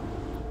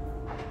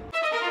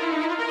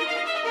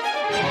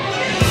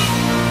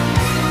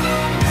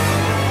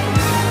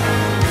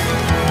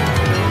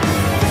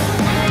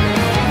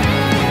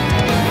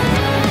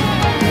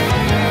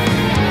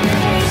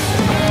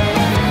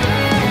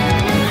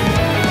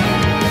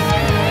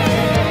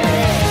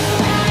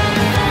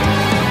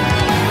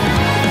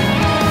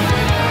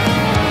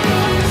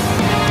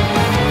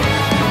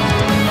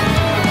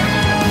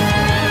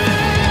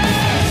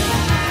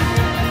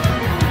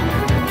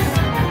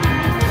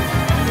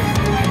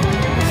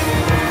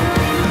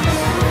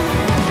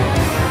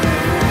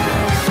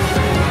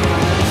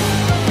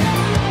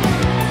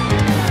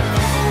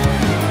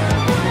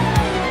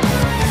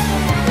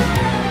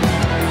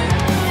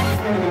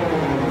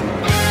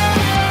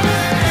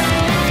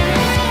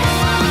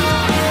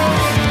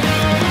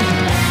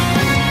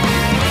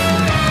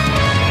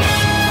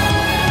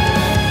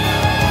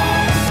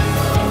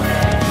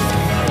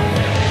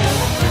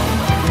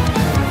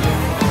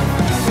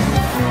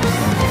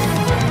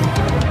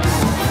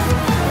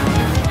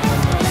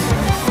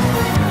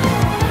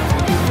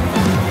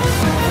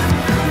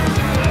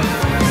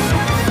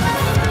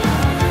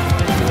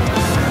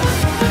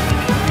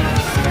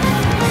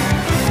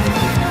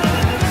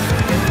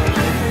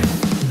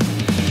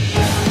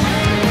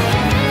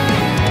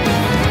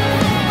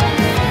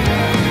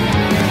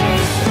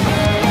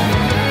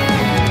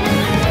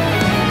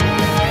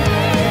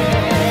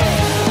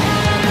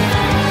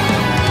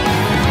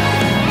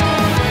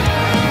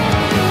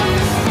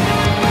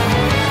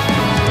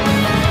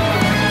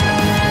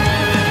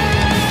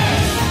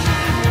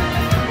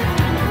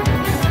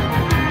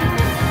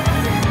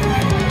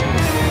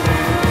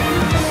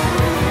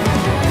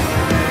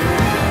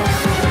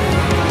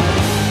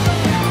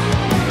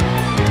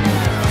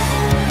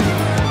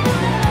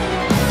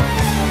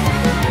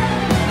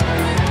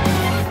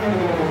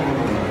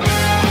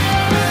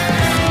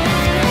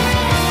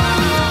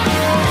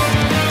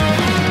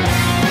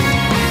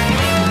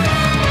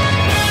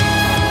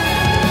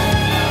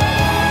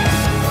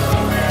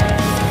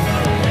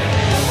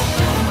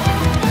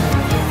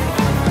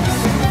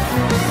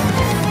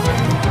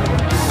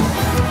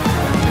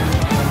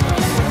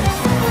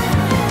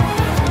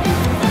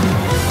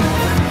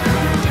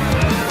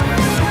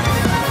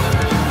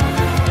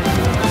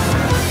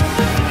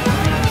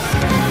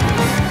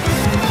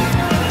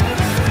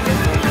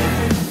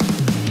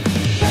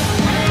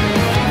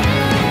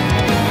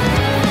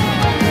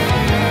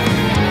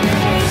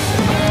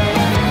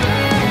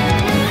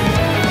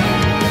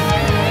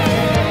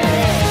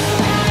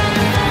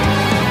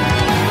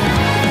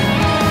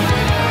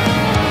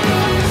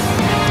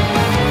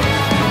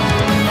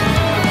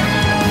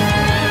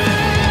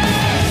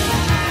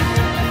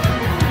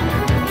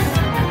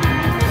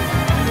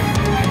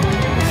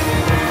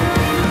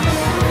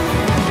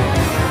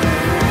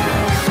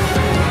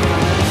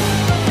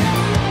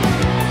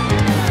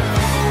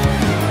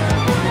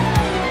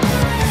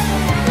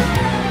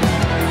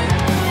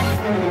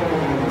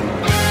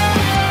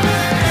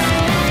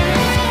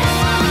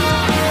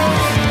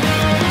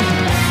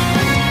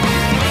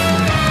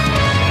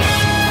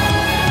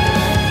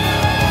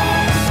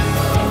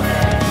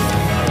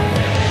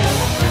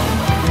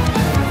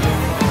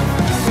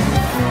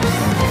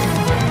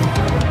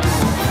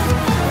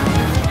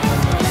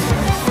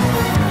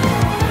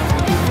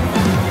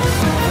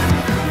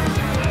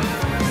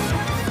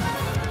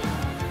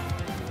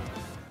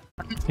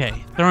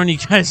 throwing you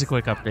guys a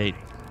quick update.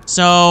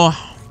 So,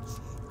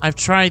 I've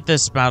tried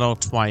this battle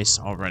twice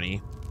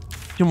already.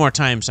 2 more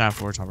times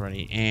afterwards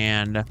already.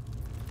 And,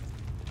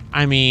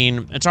 I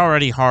mean, it's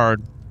already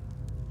hard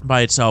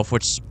by itself,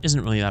 which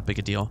isn't really that big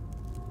a deal.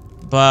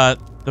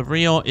 But the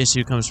real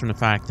issue comes from the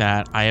fact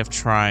that I have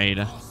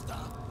tried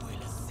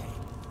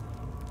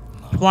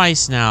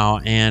twice now,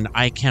 and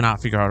I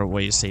cannot figure out a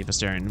way to save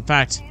Astarion. In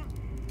fact,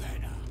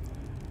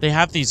 they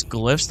have these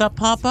glyphs that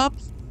pop up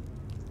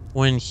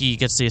when he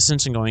gets the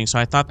ascension going, so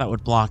I thought that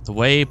would block the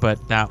way,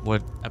 but that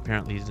would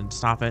apparently didn't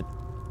stop it.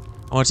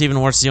 And what's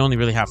even worse, you only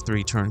really have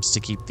 3 turns to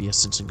keep the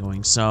ascension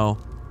going, so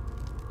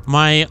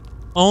my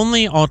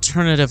only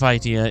alternative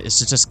idea is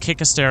to just kick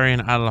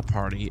Astarion out of the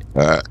party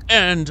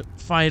and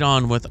fight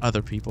on with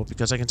other people,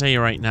 because I can tell you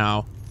right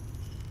now,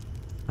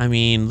 I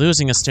mean,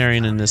 losing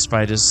Astarion in this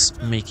fight is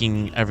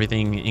making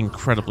everything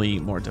incredibly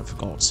more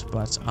difficult,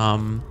 but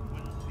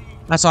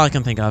that's all I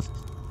can think of.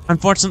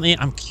 Unfortunately,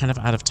 I'm kind of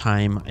out of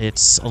time.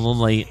 It's a little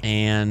late,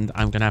 and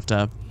I'm going to have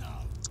to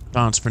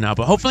bounce for now.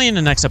 But hopefully in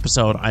the next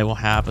episode, I will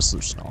have a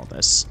solution to all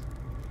this.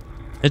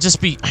 It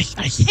just be... I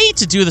hate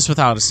to do this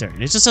without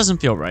Astarion. It just doesn't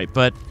feel right.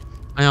 But,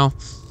 you know,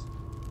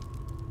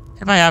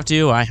 if I have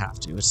to, I have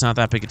to. It's not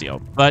that big a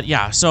deal. But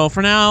yeah, so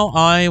for now,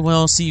 I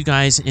will see you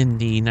guys in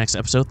the next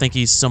episode. Thank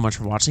you so much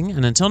for watching.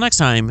 And until next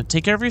time,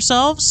 take care of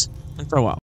yourselves, and farewell.